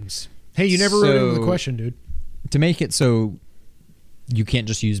it... Hey, you never wrote into the question, dude. To make it so you can't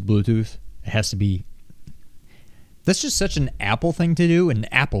just use Bluetooth, it has to be... That's just such an Apple thing to do, and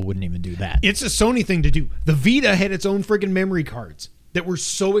Apple wouldn't even do that. It's a Sony thing to do. The Vita had its own friggin' memory cards that were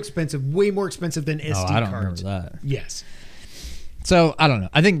so expensive, way more expensive than SD cards. I don't remember that. Yes. So, I don't know.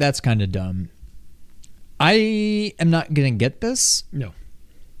 I think that's kind of dumb. I am not going to get this. No.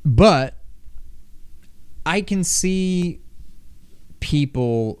 But I can see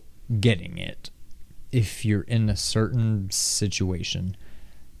people getting it if you're in a certain situation,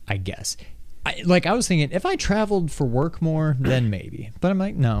 I guess. I was thinking, if I traveled for work more, then maybe. But I'm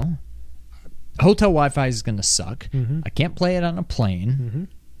like, no. Hotel Wi-Fi is going to suck. Mm-hmm. I can't play it on a plane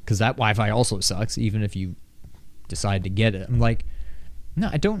because that Wi-Fi also sucks, even if you decide to get it. I'm like, no,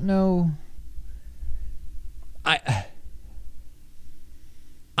 I don't know.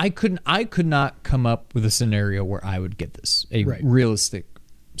 I could not come up with a scenario where I would get this, a realistic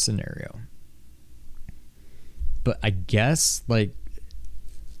scenario. But I guess, like,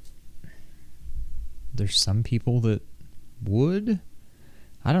 there's some people that would.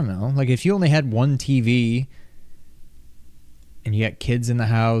 I don't know. Like, if you only had one TV and you got kids in the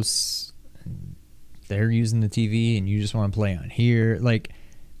house, and they're using the TV and you just want to play on here, like,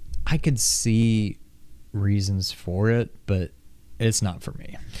 I could see reasons for it, but it's not for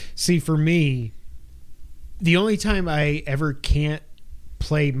me. See, for me, the only time I ever can't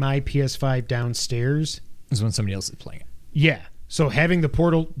play my PS5 downstairs is when somebody else is playing it. Yeah. So having the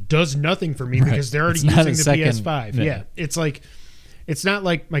Portal does nothing for me because they're already using the PS5. Yeah. It's like, it's not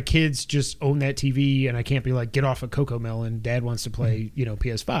like my kids just own that TV and I can't be like, get off a Coco Melon. Dad wants to play,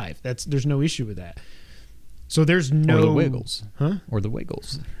 PS5. There's no issue with that. So there's no... Or the Wiggles. Huh? Or the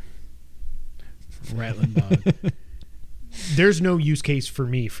Wiggles. Rattling Bog. There's no use case for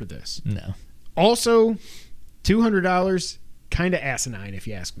me for this. No. Also, $200, kind of asinine if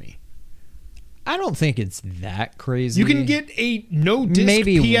you ask me. I don't think it's that crazy. You can get a no-disc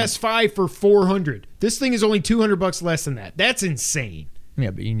PS5 for $400. This thing is only $200 less than that. That's insane. Yeah,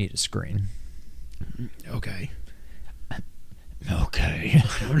 but you need a screen. Okay.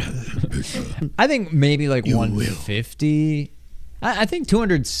 I think maybe like 150. I think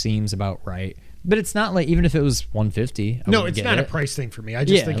 200 seems about right. But it's not like, even if it was 150. No, it's not a price thing for me. I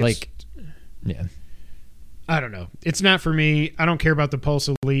just think it's... Yeah. I don't know. It's not for me. I don't care about the Pulse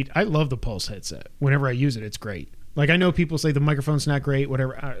Elite. I love the Pulse headset. Whenever I use it, it's great. Like, I know people say the microphone's not great,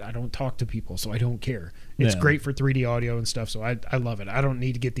 whatever. I don't talk to people, so I don't care. It's great for 3D audio and stuff, so I love it. I don't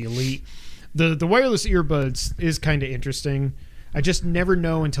need to get the Elite. The wireless earbuds is kind of interesting. I just never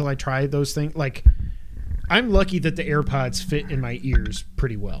know until I try those things. Like, I'm lucky that the AirPods fit in my ears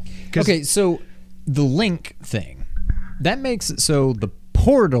pretty well. Okay, so the Link thing, that makes it so the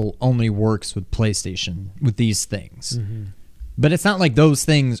Portal only works with PlayStation with these things. Mm-hmm. But it's not like those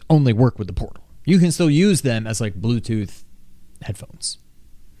things only work with the Portal. You can still use them as like Bluetooth headphones.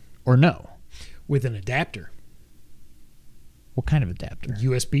 Or no? With an adapter. What kind of adapter?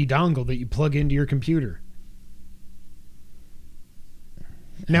 USB dongle that you plug into your computer.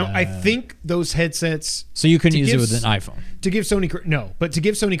 Now, I think those headsets... So you couldn't use it with an iPhone? To give Sony... No, but to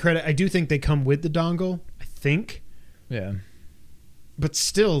give Sony credit, I do think they come with the dongle. I think. Yeah. But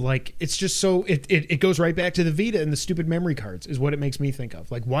still, like, it's just so... It goes right back to the Vita and the stupid memory cards is what it makes me think of.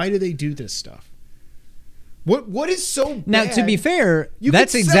 Like, why do they do this stuff? What is so bad? Now, to be fair,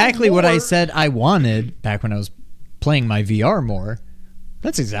 that's exactly what I said I wanted back when I was playing my VR more.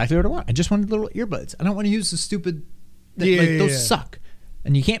 That's exactly what I want. I just wanted little earbuds. I don't want to use the stupid... Those suck.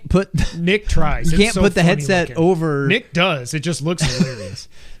 And you can't put... Nick tries. You can't put the headset over... Nick does. It just looks hilarious.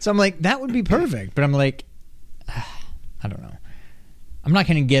 So I'm like, that would be perfect. But I'm like, I don't know. I'm not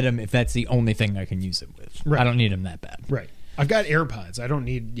going to get them if that's the only thing I can use it with. Right. I don't need them that bad. Right. I've got AirPods. I don't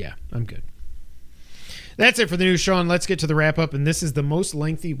need... Yeah, I'm good. That's it for the news, Sean. Let's get to the wrap-up. And this is the most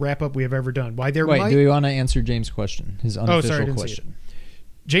lengthy wrap-up we have ever done. Wait, do we want to answer James' question? His unofficial question.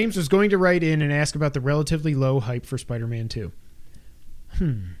 James was going to write in and ask about the relatively low hype for Spider-Man 2.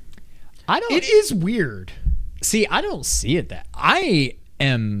 It is weird. See, I don't see it that.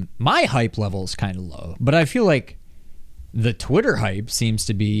 My hype level is kind of low, but I feel like the Twitter hype seems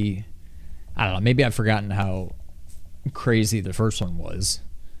to be, I don't know, maybe I've forgotten how crazy the first one was.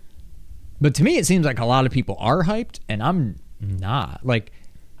 But to me, it seems like a lot of people are hyped, and I'm not. Like,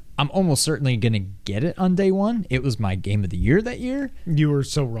 I'm almost certainly going to get it on day one. It was my game of the year that year. You were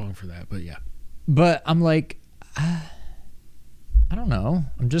so wrong for that, but yeah. But I'm like, I don't know.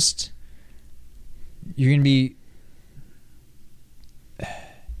 I'm just... You're going to be...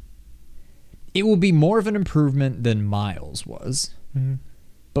 It will be more of an improvement than Miles was. Mm-hmm.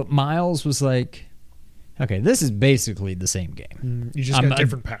 But Miles was like... Okay, this is basically the same game. You just got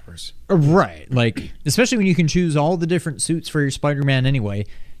different powers. Right. Like, especially when you can choose all the different suits for your Spider-Man anyway.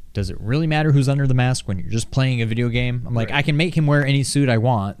 Does it really matter who's under the mask when you're just playing a video game? I'm like, right. I can make him wear any suit I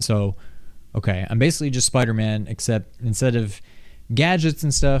want. So, okay, I'm basically just Spider-Man, except instead of gadgets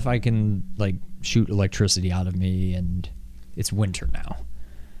and stuff, I can, like, shoot electricity out of me, and it's winter now.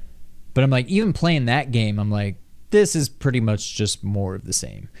 But I'm like, even playing that game, I'm like, this is pretty much just more of the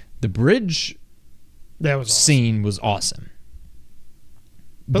same. The bridge... That was scene was awesome.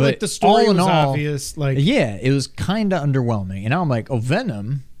 But like the story was obvious. Like, yeah, it was kind of underwhelming. And now I'm like, oh,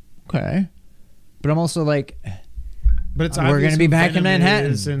 Venom, okay. But I'm also like, but it's we're going to be back in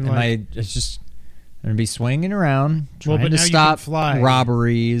Manhattan. And like, it's just going to be swinging around, trying but to now stop you can fly,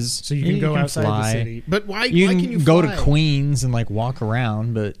 robberies. So you can go outside the city. But why can you fly? Go to Queens and like walk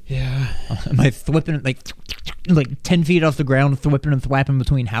around? But yeah, am I thwipping like 10 feet off the ground, thwipping and thwapping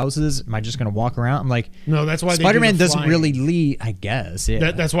between houses? Am I just going to walk around? I'm like, no, that's why Spider-Man doesn't really lead, I guess.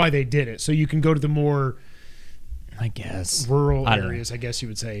 Yeah. That's why they did it. So you can go to the more, I guess, rural areas, I guess you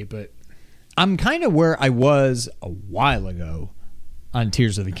would say. But I'm kind of where I was a while ago on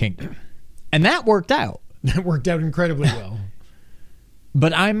Tears of the Kingdom. And that worked out. That worked out incredibly well.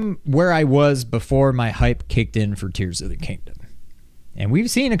 But I'm where I was before my hype kicked in for Tears of the Kingdom. And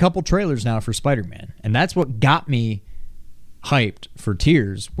we've seen a couple trailers now for Spider-Man. And that's what got me hyped for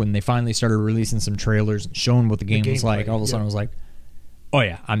Tears when they finally started releasing some trailers and showing what the game was like. All of a sudden I was like, oh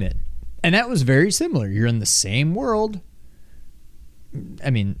yeah, I'm in. And that was very similar. You're in the same world. I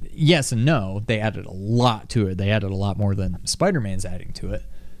mean, yes and no. They added a lot to it. They added a lot more than Spider-Man's adding to it.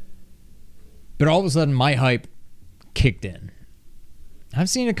 But all of a sudden, my hype kicked in. I've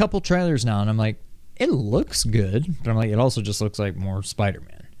seen a couple trailers now, and I'm like, it looks good. But I'm like, it also just looks like more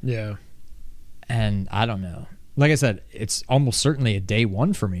Spider-Man. Yeah. And I don't know. Like I said, it's almost certainly a day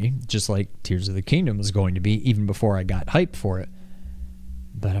one for me, just like Tears of the Kingdom was going to be, even before I got hyped for it.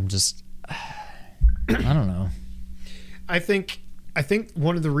 But I'm just, I don't know. I think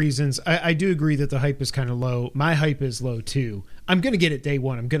one of the reasons, I do agree that the hype is kind of low. My hype is low, too. I'm going to get it day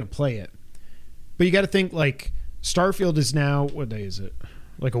one. I'm going to play it. But you got to think, like, Starfield is now, what day is it?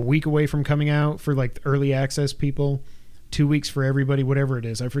 Like a week away from coming out for, like, early access people. 2 weeks for everybody, whatever it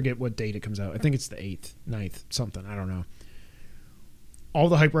is. I forget what date it comes out. I think it's the 8th, 9th, something. I don't know. All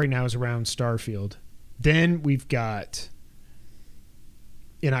the hype right now is around Starfield. Then we've got,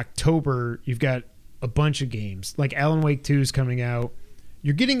 in October, you've got a bunch of games. Like Alan Wake 2 is coming out.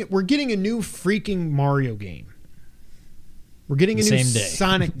 We're getting a new freaking Mario game. We're getting a new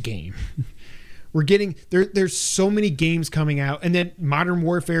Sonic game. We're getting there's so many games coming out, and then Modern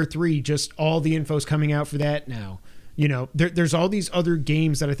Warfare 3, just all the info's coming out for that now. You know, there's all these other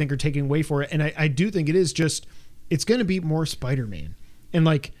games that I think are taking away for it, and I do think it is just, it's going to be more Spider-Man. And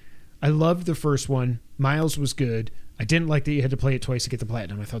like, I loved the first one. Miles was good. I didn't like that you had to play it twice to get the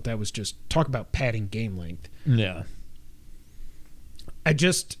platinum. I thought that was just, talk about padding game length. Yeah. It's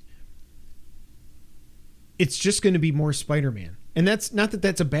just going to be more Spider-Man. And that's not that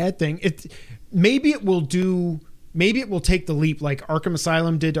that's a bad thing. Maybe it will take the leap like Arkham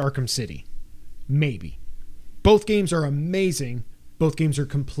Asylum did to Arkham City. Maybe. Both games are amazing. Both games are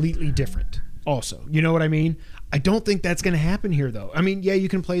completely different also. You know what I mean? I don't think that's going to happen here, though. I mean, yeah, you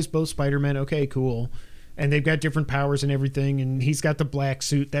can play as both Spider-Man. Okay, cool. And they've got different powers and everything, and he's got the black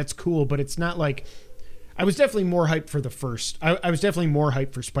suit. That's cool, but it's not like... I was definitely more hyped for the first... I was definitely more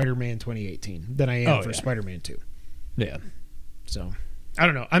hyped for Spider-Man 2018 than I am for Spider-Man 2. Yeah. So, I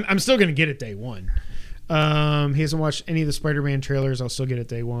don't know. I'm still going to get it day one. He hasn't watched any of the Spider-Man trailers. I'll still get it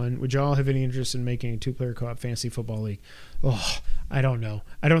day one. Would y'all have any interest in making a 2-player co-op fantasy football league? Oh, I don't know.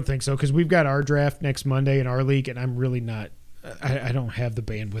 I don't think so, because we've got our draft next Monday in our league, and I'm really not... I don't have the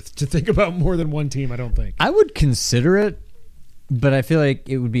bandwidth to think about more than one team, I don't think. I would consider it, but I feel like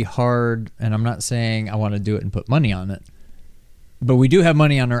it would be hard, and I'm not saying I want to do it and put money on it, but we do have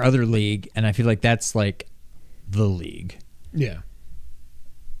money on our other league, and I feel like that's like the league. Yeah.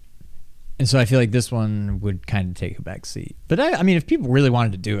 And so I feel like this one would kind of take a back seat. But I mean, if people really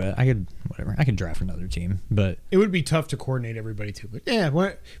wanted to do it, I could draft another team. But it would be tough to coordinate everybody too. But yeah,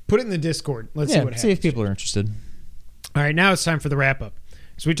 put it in the Discord. Let's see what happens. See if people are interested. All right, now it's time for the wrap up.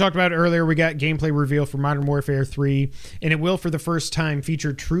 So we talked about it earlier. We got gameplay reveal for Modern Warfare 3, and it will, for the first time,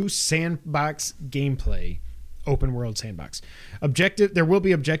 feature true sandbox gameplay, open world sandbox. There will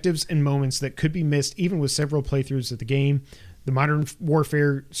be objectives and moments that could be missed even with several playthroughs of the game. The Modern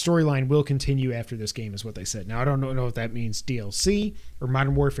Warfare storyline will continue after this game, is what they said. Now, I don't know if that means DLC or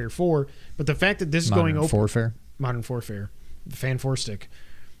Modern Warfare 4, but the fact that this is going open... Modern Warfare. The Fan 4 stick.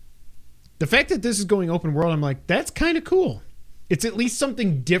 The fact that this is going open world, I'm like, that's kind of cool. It's at least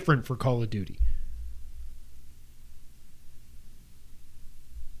something different for Call of Duty.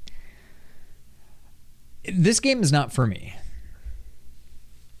 This game is not for me.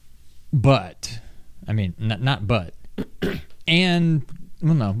 But, I mean, not but. And,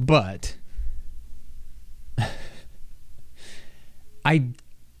 well, no, but. I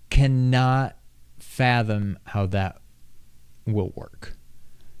cannot fathom how that will work.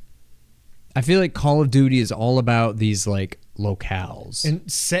 I feel like Call of Duty is all about these like locales and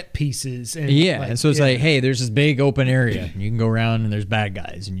set pieces, and and so it's like, hey, there's this big open area, and you can go around, and there's bad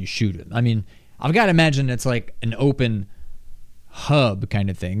guys, and you shoot them. I mean, I've got to imagine it's like an open hub kind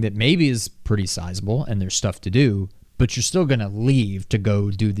of thing that maybe is pretty sizable, and there's stuff to do, but you're still gonna leave to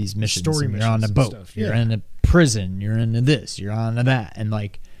go do these missions. Story missions. You're on a boat. Stuff. You're in a prison. You're into this. You're on that, and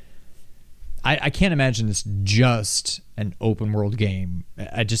like. I can't imagine it's just an open world game.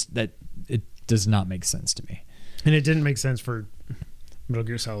 That it does not make sense to me. And it didn't make sense for Metal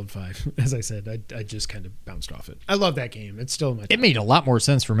Gear Solid 5. As I said, I just kind of bounced off it. I love that game. It's still my top. It made a lot more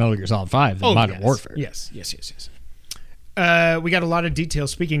sense for Metal Gear Solid 5 than Modern Warfare. Yes. We got a lot of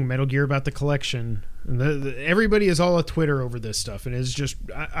details, speaking of Metal Gear, about the collection. And everybody is all on Twitter over this stuff, and it's just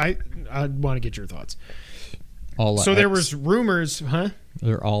I want to get your thoughts. There was rumors, huh?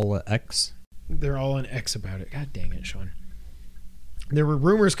 They're all X. They're all on X about it. God dang it, Sean. There were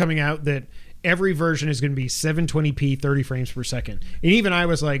rumors coming out that every version is going to be 720p, 30 frames per second. And even I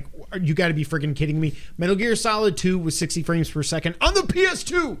was like, you got to be freaking kidding me. Metal Gear Solid 2 was 60 frames per second on the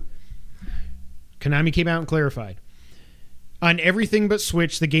PS2. Konami came out and clarified. On everything but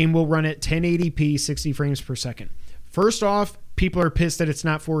Switch, the game will run at 1080p, 60 frames per second. First off, people are pissed that it's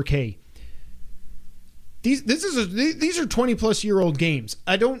not 4K. These are 20-plus-year-old games.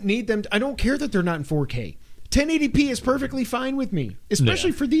 I don't need them. I don't care that they're not in 4K. 1080p is perfectly fine with me,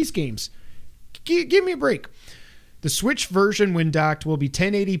 especially for these games. Give me a break. The Switch version, when docked, will be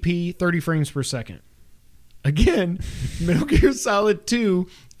 1080p, 30 frames per second. Again, Metal Gear Solid 2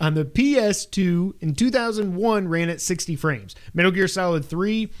 on the PS2 in 2001 ran at 60 frames. Metal Gear Solid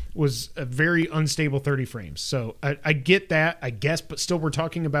 3 was a very unstable 30 frames. So I get that, I guess, but still we're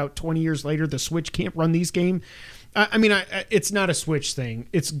talking about 20 years later. The Switch can't run these games. I mean, it's not a Switch thing.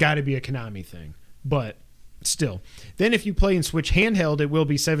 It's got to be a Konami thing. But still. Then if you play in Switch handheld, it will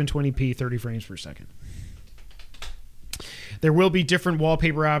be 720p, 30 frames per second. There will be different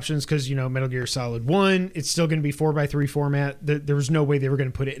wallpaper options because, Metal Gear Solid 1, it's still going to be 4x3 format. There was no way they were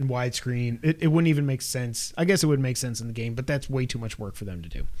going to put it in widescreen. It wouldn't even make sense. I guess it would make sense in the game, but that's way too much work for them to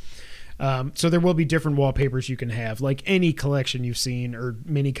do. So there will be different wallpapers you can have, like any collection you've seen or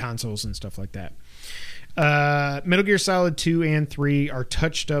mini consoles and stuff like that. Metal Gear Solid 2 and 3 are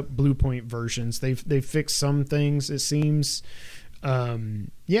touched up Bluepoint versions. They've fixed some things, it seems.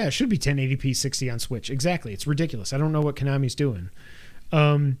 It should be 1080p 60 on Switch. Exactly. It's ridiculous. I don't know what Konami's doing.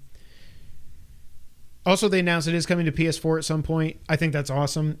 Also, they announced it is coming to PS4 at some point. I think that's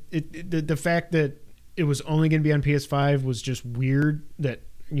awesome. The fact that it was only going to be on PS5 was just weird.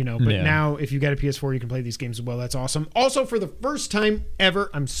 Now if you got a PS4, you can play these games as well. That's awesome. Also, for the first time ever,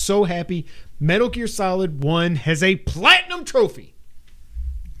 I'm so happy. Metal Gear Solid 1 has a platinum trophy.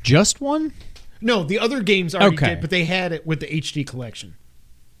 Just one? No, the other games already did, but they had it with the HD collection.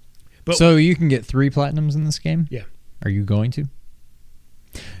 But so you can get 3 platinums in this game? Yeah. Are you going to?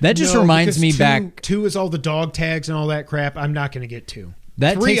 That just reminds me back... 2 is all the dog tags and all that crap. I'm not going to get 2.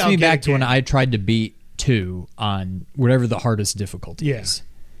 That takes me back to when I tried to beat 2 on whatever the hardest difficulty is.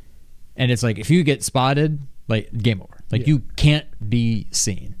 And it's like, if you get spotted, like, game over. Like, you can't be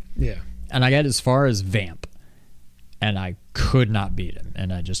seen. Yeah. And I got as far as Vamp. And I could not beat him.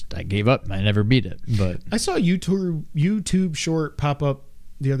 And I gave up. I never beat it. But I saw a YouTube short pop up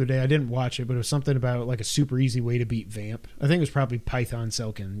the other day. I didn't watch it, but it was something about like a super easy way to beat Vamp. I think it was probably Python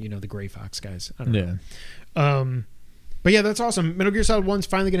Selkin, the Gray Fox guys. I don't know. But yeah, that's awesome. Metal Gear Solid 1's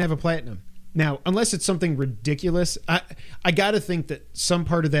finally going to have a platinum. Now, unless it's something ridiculous, I got to think that some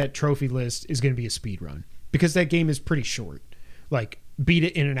part of that trophy list is going to be a speed run. Because that game is pretty short. Like, beat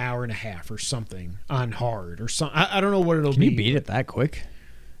it in an hour and a half or something on hard or something. I don't know what it'll be. Can you beat it that quick?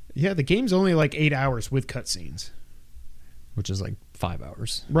 Yeah, the game's only like 8 hours with cutscenes. Which is like 5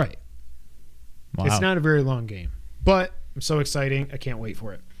 hours. Right. Wow. It's not a very long game. But I'm so exciting. I can't wait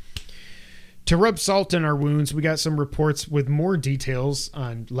for it. To rub salt in our wounds, we got some reports with more details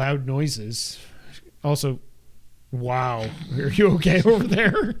on loud noises. Also, wow. Are you okay over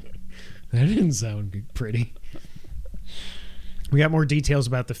there? That didn't sound pretty. We got more details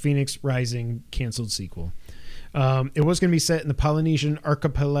about the Phoenix Rising canceled sequel. It was going to be set in the Polynesian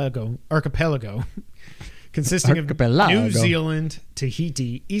archipelago consisting of New Zealand,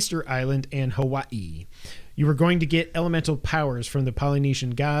 Tahiti, Easter Island, and Hawaii. You were going to get elemental powers from the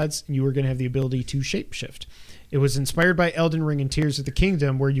Polynesian gods, and you were going to have the ability to shapeshift. It was inspired by Elden Ring and Tears of the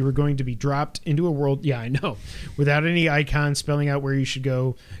Kingdom, where you were going to be dropped into a world, yeah, I know, without any icons spelling out where you should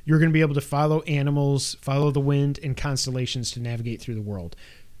go. You're going to be able to follow animals, follow the wind, and constellations to navigate through the world.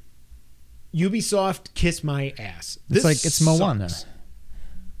 Ubisoft, kiss my ass. It's Moana. Sucks.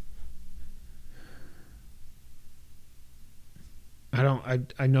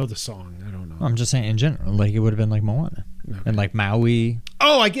 I know the song. I don't know. I'm just saying in general. Like, it would have been like Moana. Okay. And like Maui.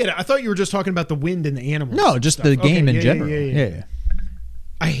 Oh, I get it. I thought you were just talking about the wind and the animals. No, just the game in general. Yeah.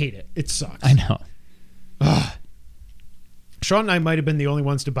 I hate it. It sucks. I know. Ugh. Sean and I might have been the only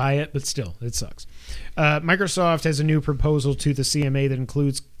ones to buy it, but still, it sucks. Microsoft has a new proposal to the CMA that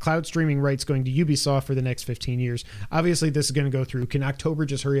includes cloud streaming rights going to Ubisoft for the next 15 years. Obviously, this is going to go through. Can October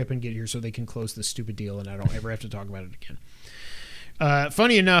just hurry up and get here so they can close this stupid deal and I don't ever have to talk about it again?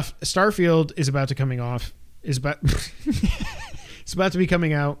 Funny enough, Starfield is about to it's about to be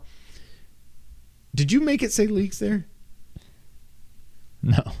coming out. Did you make it say leaks there?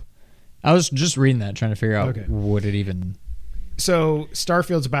 No. I was just reading that, trying to figure out what it even... So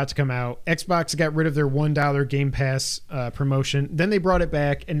Starfield's about to come out. Xbox got rid of their $1 Game Pass promotion. Then they brought it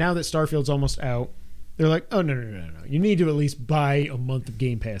back, and now that Starfield's almost out, they're like, oh, no. You need to at least buy a month of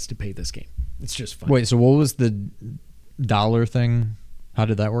Game Pass to pay this game. It's just fun. Wait, so what was the dollar thing? How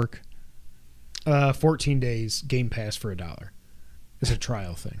did that work? 14 days Game Pass for $1. It's a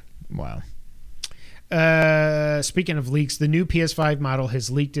trial thing. Wow. Speaking of leaks, the new PS5 model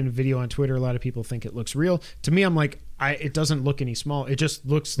has leaked in a video on Twitter. A lot of people think it looks real. To me, I'm like, it doesn't look any small. It just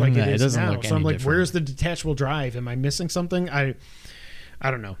looks like it is now. So I'm like, different. Where's the detachable drive? Am I missing something? I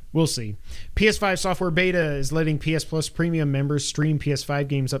don't know. We'll see. PS5 software beta is letting PS Plus premium members stream PS5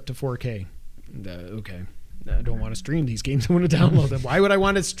 games up to 4K. Okay. I don't want to stream these games. I want to download them. Why would I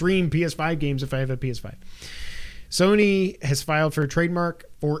want to stream PS5 games if I have a PS5? Sony has filed for a trademark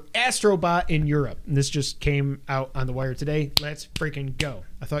for Astrobot in Europe. And this just came out on the wire today. Let's freaking go.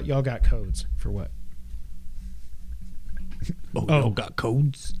 I thought y'all got codes. For what? Y'all got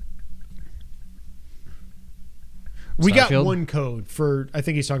codes? We got one code for, I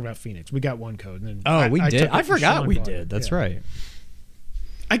think he's talking about Phoenix. We got one code. And then we did? I forgot we did. That's right.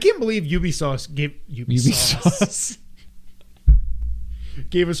 I can't believe Ubisoft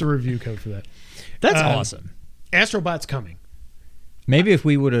gave us a review code for that. That's awesome. Astrobot's coming. Maybe if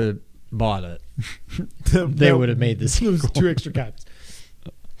we would have bought it, they would have made this. Those 2 extra copies.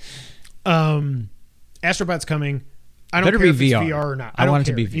 Astrobot's coming. I don't care if it's VR or not. I want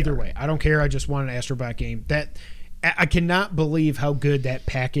it to be VR. Either way. I don't care. I just want an Astrobot game. That I cannot believe how good that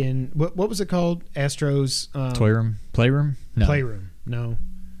pack-in. What was it called? Astro's Toy Room, Playroom. No. Playroom. No.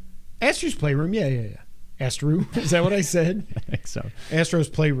 Astro's Playroom. Yeah. Astro. Is that what I said? I think so. Astro's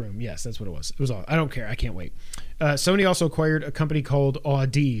Playroom. Yes, that's what it was. It was all. I don't care. I can't wait. Sony also acquired a company called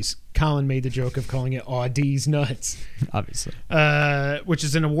Audis. Colin made the joke of calling it Audis Nuts. Obviously. Which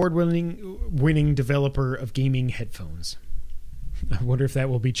is an award-winning developer of gaming headphones. I wonder if that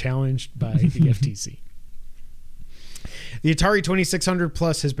will be challenged by the FTC. The Atari 2600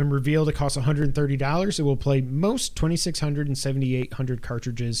 Plus has been revealed. It costs $130. It will play most 2600 and 7800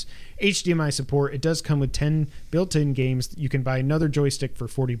 cartridges. HDMI support. It does come with 10 built-in games. You can buy another joystick for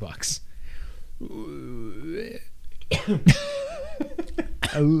 $40.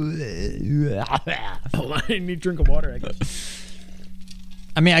 Hold on, I need a drink of water, I guess.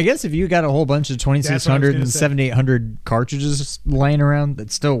 I mean, I guess if you got a whole bunch of 2600 and 7800 cartridges laying around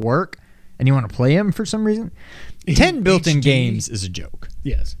that still work and you want to play them for some reason, 10 built-in games is a joke.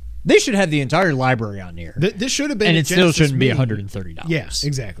 Yes. They should have the entire library on here. This should have been, and it still shouldn't be $130. Yes,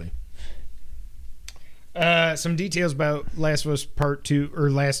 exactly. Some details about Last of Us Part 2 or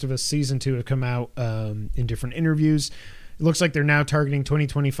Last of Us Season 2 have come out in different interviews. It looks like they're now targeting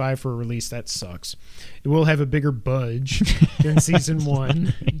 2025 for a release. That sucks. It will have a bigger budge than Season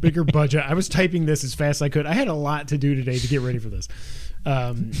 1. Bigger budget. I was typing this as fast as I could. I had a lot to do today to get ready for this.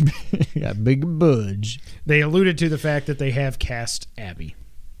 Yeah, big budge. They alluded to the fact that they have cast Abby.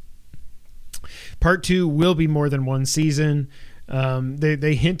 Part 2 will be more than one season.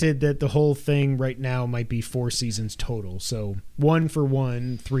 They hinted that the whole thing right now might be 4 seasons total. So 1 for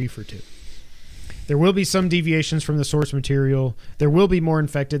 1, 3 for 2. There will be some deviations from the source material. There will be more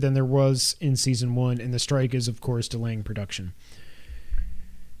infected than there was in Season 1, and the strike is, of course, delaying production.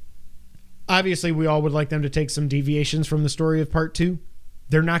 Obviously, we all would like them to take some deviations from the story of Part 2.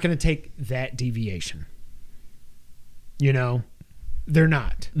 They're not going to take that deviation. You know? They're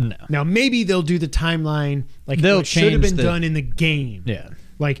not. No. Now, maybe they'll do the timeline like They'll what should have change been done in the game. Yeah.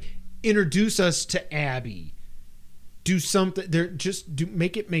 Like, introduce us to Abby. Do something.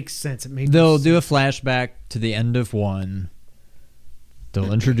 Make it make sense. They'll do a flashback to the end of 1.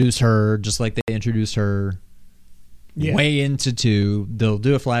 They'll introduce her just like they introduced her way into 2. They'll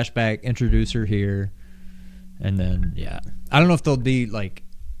do a flashback, introduce her here, and then I don't know if they'll be like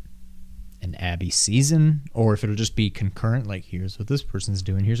an Abby season or if it'll just be concurrent. Like, here's what this person's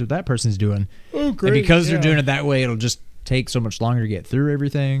doing, here's what that person's doing. Oh, great! And because they're doing it that way, it'll just take so much longer to get through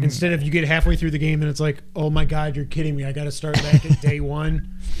everything. Instead of you get halfway through the game and it's like, oh my God, you're kidding me! I got to start back at day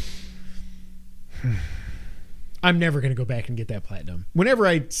 1. I'm never going to go back and get that platinum. Whenever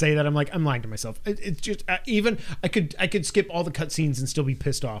I say that, I'm like, I'm lying to myself. It's just I could skip all the cutscenes and still be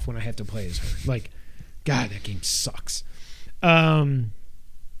pissed off when I have to play as her. Like, God, that game sucks.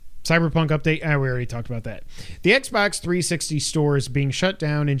 Cyberpunk update. We already talked about that. The Xbox 360 store is being shut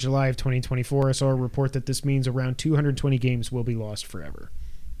down in July of 2024. I saw a report that this means around 220 games will be lost forever.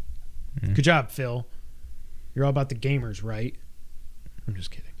 Good job, Phil. You're all about the gamers, right? I'm just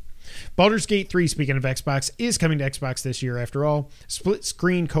kidding. Baldur's Gate 3, speaking of Xbox, is coming to Xbox this year after all. Split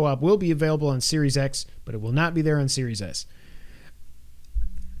screen co-op will be available on Series X, but it will not be there on Series S.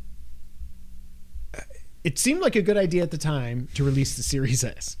 It seemed like a good idea at the time to release the Series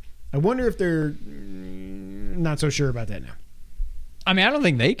S. I wonder if they're not so sure about that now. I mean, I don't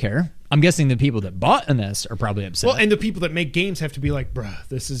think they care. I'm guessing the people that bought an S are probably upset. Well, and the people that make games have to be like, bruh,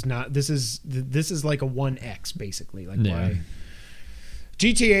 this is like a 1X, basically. Like, why?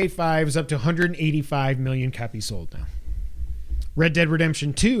 GTA 5 is up to 185 million copies sold now. Red Dead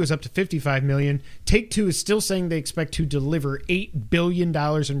Redemption 2 is up to 55 million. Take-Two is still saying they expect to deliver $8 billion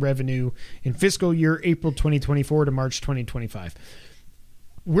in revenue in fiscal year April 2024 to March 2025.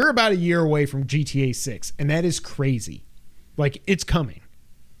 We're about a year away from GTA 6, and that is crazy. Like, it's coming.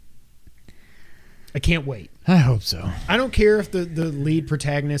 I can't wait. I hope so. I don't care if the lead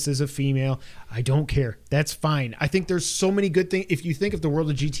protagonist is a female. I don't care. That's fine. I think there's so many good things. If you think of the world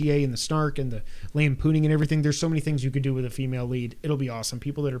of GTA and the snark and the lampooning and everything, there's so many things you could do with a female lead. It'll be awesome.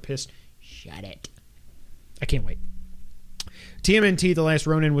 People that are pissed, shut it. I can't wait. TMNT The Last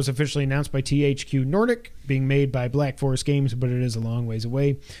Ronin was officially announced by THQ Nordic, being made by Black Forest Games, but it is a long ways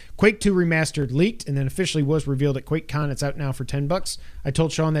away. Quake 2 Remastered leaked and then officially was revealed at QuakeCon. It's out now for $10. I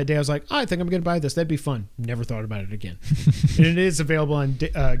told Sean that day, I was like, I think I'm going to buy this. That'd be fun. Never thought about it again. And it is available on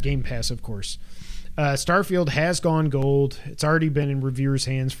Game Pass, of course. Starfield has gone gold. It's already been in reviewers'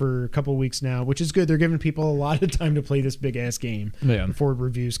 hands for a couple weeks now, which is good. They're giving people a lot of time to play this big-ass game before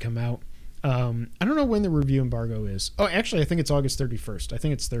reviews come out. I don't know when the review embargo is. Oh, actually, I think it's August 31st. I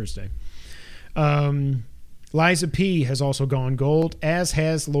think it's Thursday. Liza P has also gone gold, as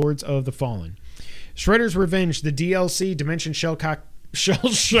has Lords of the Fallen. Shredder's Revenge, the DLC, Dimension Shell Shock.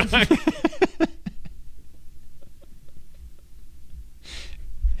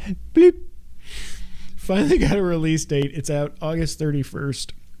 Bleep. Finally got a release date. It's out August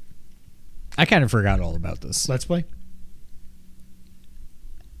 31st. I kind of forgot all about this. Let's play.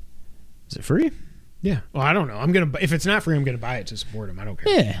 Is it free? Yeah. Well, I don't know. If it's not free, I'm gonna buy it to support him. I don't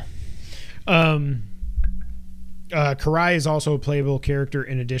care. Yeah. Karai is also a playable character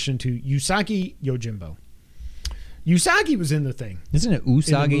in addition to Usagi Yojimbo. Usagi was in the thing. Isn't it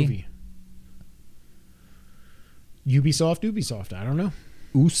Usagi? In the movie. Ubisoft. I don't know.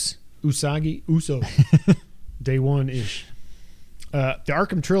 Usagi. Uso. Day 1-ish. The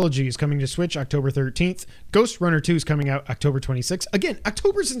Arkham Trilogy is coming to Switch October 13th. Ghost Runner 2 is coming out October 26th. Again,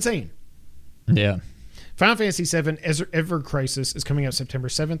 October's insane. Yeah. Final Fantasy VII Ever Crisis is coming out September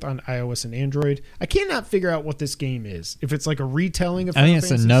 7th on iOS and Android. I cannot figure out what this game is. If it's like a retelling of Final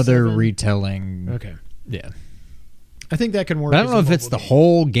Fantasy another VII? retelling. Okay. Yeah. I think that can work. But I don't know if it's the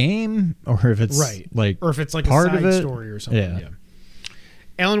whole game or if it's or if it's like part a side of it. story or something. Yeah.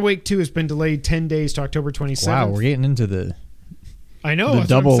 Alan Wake 2 has been delayed 10 days to October 27th. Wow, we're getting into the I know. the That's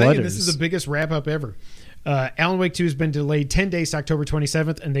double what I'm saying. letters. This is the biggest wrap-up ever. Alan Wake 2 has been delayed 10 days to October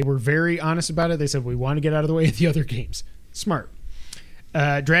 27th, and they were very honest about it. They said, we want to get out of the way of the other games. Smart.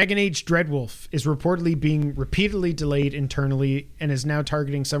 Dragon Age Dreadwolf is reportedly being repeatedly delayed internally and is now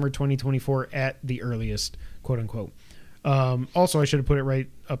targeting summer 2024 at the earliest, quote-unquote. Also, I should have put it right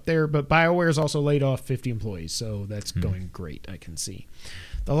up there, but BioWare has also laid off 50 employees, so that's going great, I can see.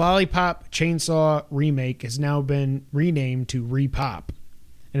 The Lollipop Chainsaw remake has now been renamed to Repop.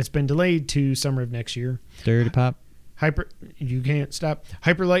 and it's been delayed to summer of next year. Dirty Pop. You can't stop.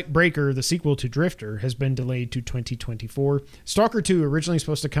 Hyper Light Breaker, the sequel to Drifter, has been delayed to 2024. Stalker 2, originally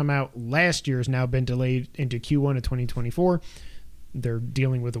supposed to come out last year, has now been delayed into Q1 of 2024. They're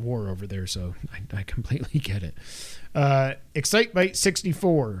dealing with a war over there, so I completely get it. Excite Bike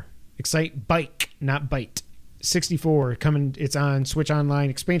 64. Excite Bike, not Bite. 64 coming. It's on Switch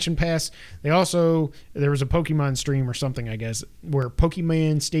Online Expansion Pass. There was a Pokemon stream or something, I guess, where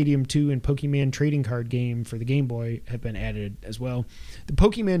Pokemon Stadium 2 and Pokemon Trading Card Game for the Game Boy have been added as well. The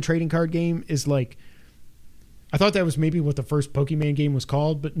Pokemon Trading Card Game is like, I thought that was maybe what the first Pokemon game was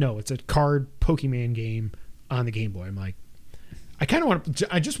called, but no, it's a card Pokemon game on the Game Boy. I'm like,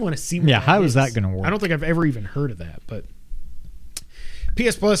 I just want to see what how is that going to work? I don't think I've ever even heard of that, but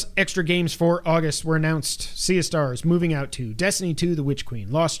PS Plus extra games for August were announced. Sea of Stars, Moving Out 2, Destiny 2, The Witch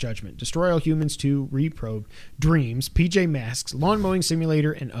Queen, Lost Judgment, Destroy All Humans 2, Reprobe, Dreams, PJ Masks, Lawn Mowing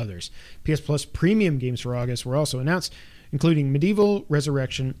Simulator, and others. PS Plus premium games for August were also announced, including Medieval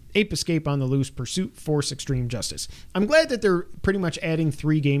Resurrection, Ape Escape on the Loose, Pursuit, Force Extreme Justice. I'm glad that they're pretty much adding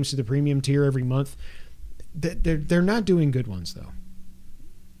 3 games to the premium tier every month. They're not doing good ones, though.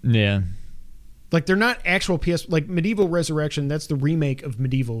 Yeah. Like, they're not actual PS... Like, Medieval Resurrection, that's the remake of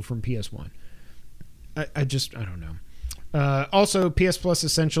Medieval from PS1. I don't know. Also, PS Plus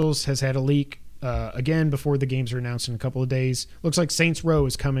Essentials has had a leak, again, before the games are announced in a couple of days. Looks like Saints Row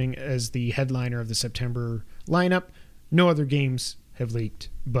is coming as the headliner of the September lineup. No other games have leaked,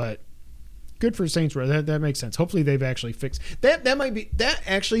 but good for Saints Row. That makes sense. Hopefully they've actually fixed... That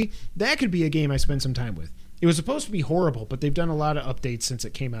could be a game I spend some time with. It was supposed to be horrible, but they've done a lot of updates since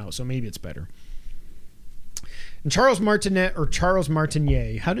it came out, so maybe it's better. And Charles Martinet, or Charles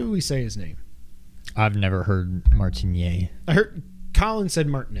Martinet, how do we say his name? I've never heard Martinet. I heard Colin said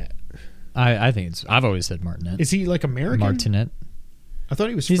Martinet. I think I've always said Martinet. Is he like American? Martinet. I thought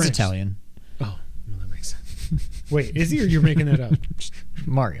he was He's French. Italian. Oh, well, that makes sense. Wait, is he, or you're making that up?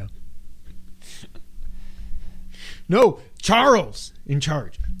 Mario. No, Charles in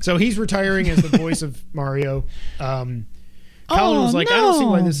charge. So he's retiring as the voice of Mario. Colin was like, I don't see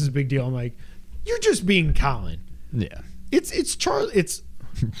why this is a big deal. I'm like, you're just being Colin. Yeah. It's Charlie. It's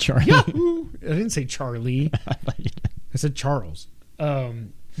Charlie. Yahoo! I didn't say Charlie. I said Charles.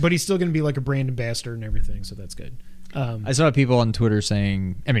 But he's still going to be like a brand ambassador and everything, so that's good. I saw people on Twitter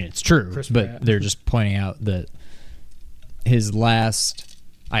saying, I mean, it's true, Chris but Pratt. they're just pointing out that his last,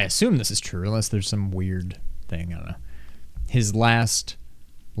 I assume this is true, unless there's some weird thing, I don't know. His last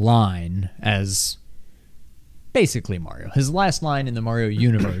line as basically Mario. His last line in the Mario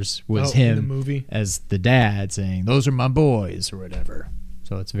universe was him in the movie as the dad saying, "Those are my boys," or whatever.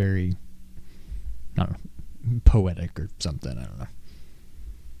 So it's very, I don't know, poetic or something. I don't know.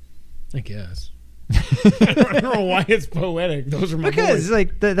 I guess. I don't know why it's poetic. Those are my because boys.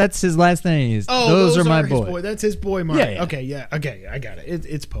 like that's his last thing. Is Oh, those are my his boys. boy. That's his boy, Mario. Yeah. Okay, I got it.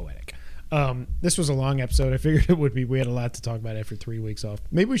 It's poetic. This was a long episode. I figured it would be. We had a lot to talk about after 3 weeks off.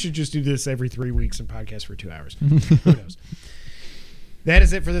 Maybe we should just do this every 3 weeks and podcast for 2 hours. Who knows? That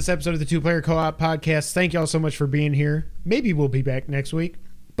is it for this episode of the Two Player Co-op Podcast. Thank y'all so much for being here. Maybe we'll be back next week.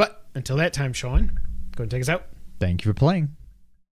 But until that time, Sean, go and take us out. Thank you for playing.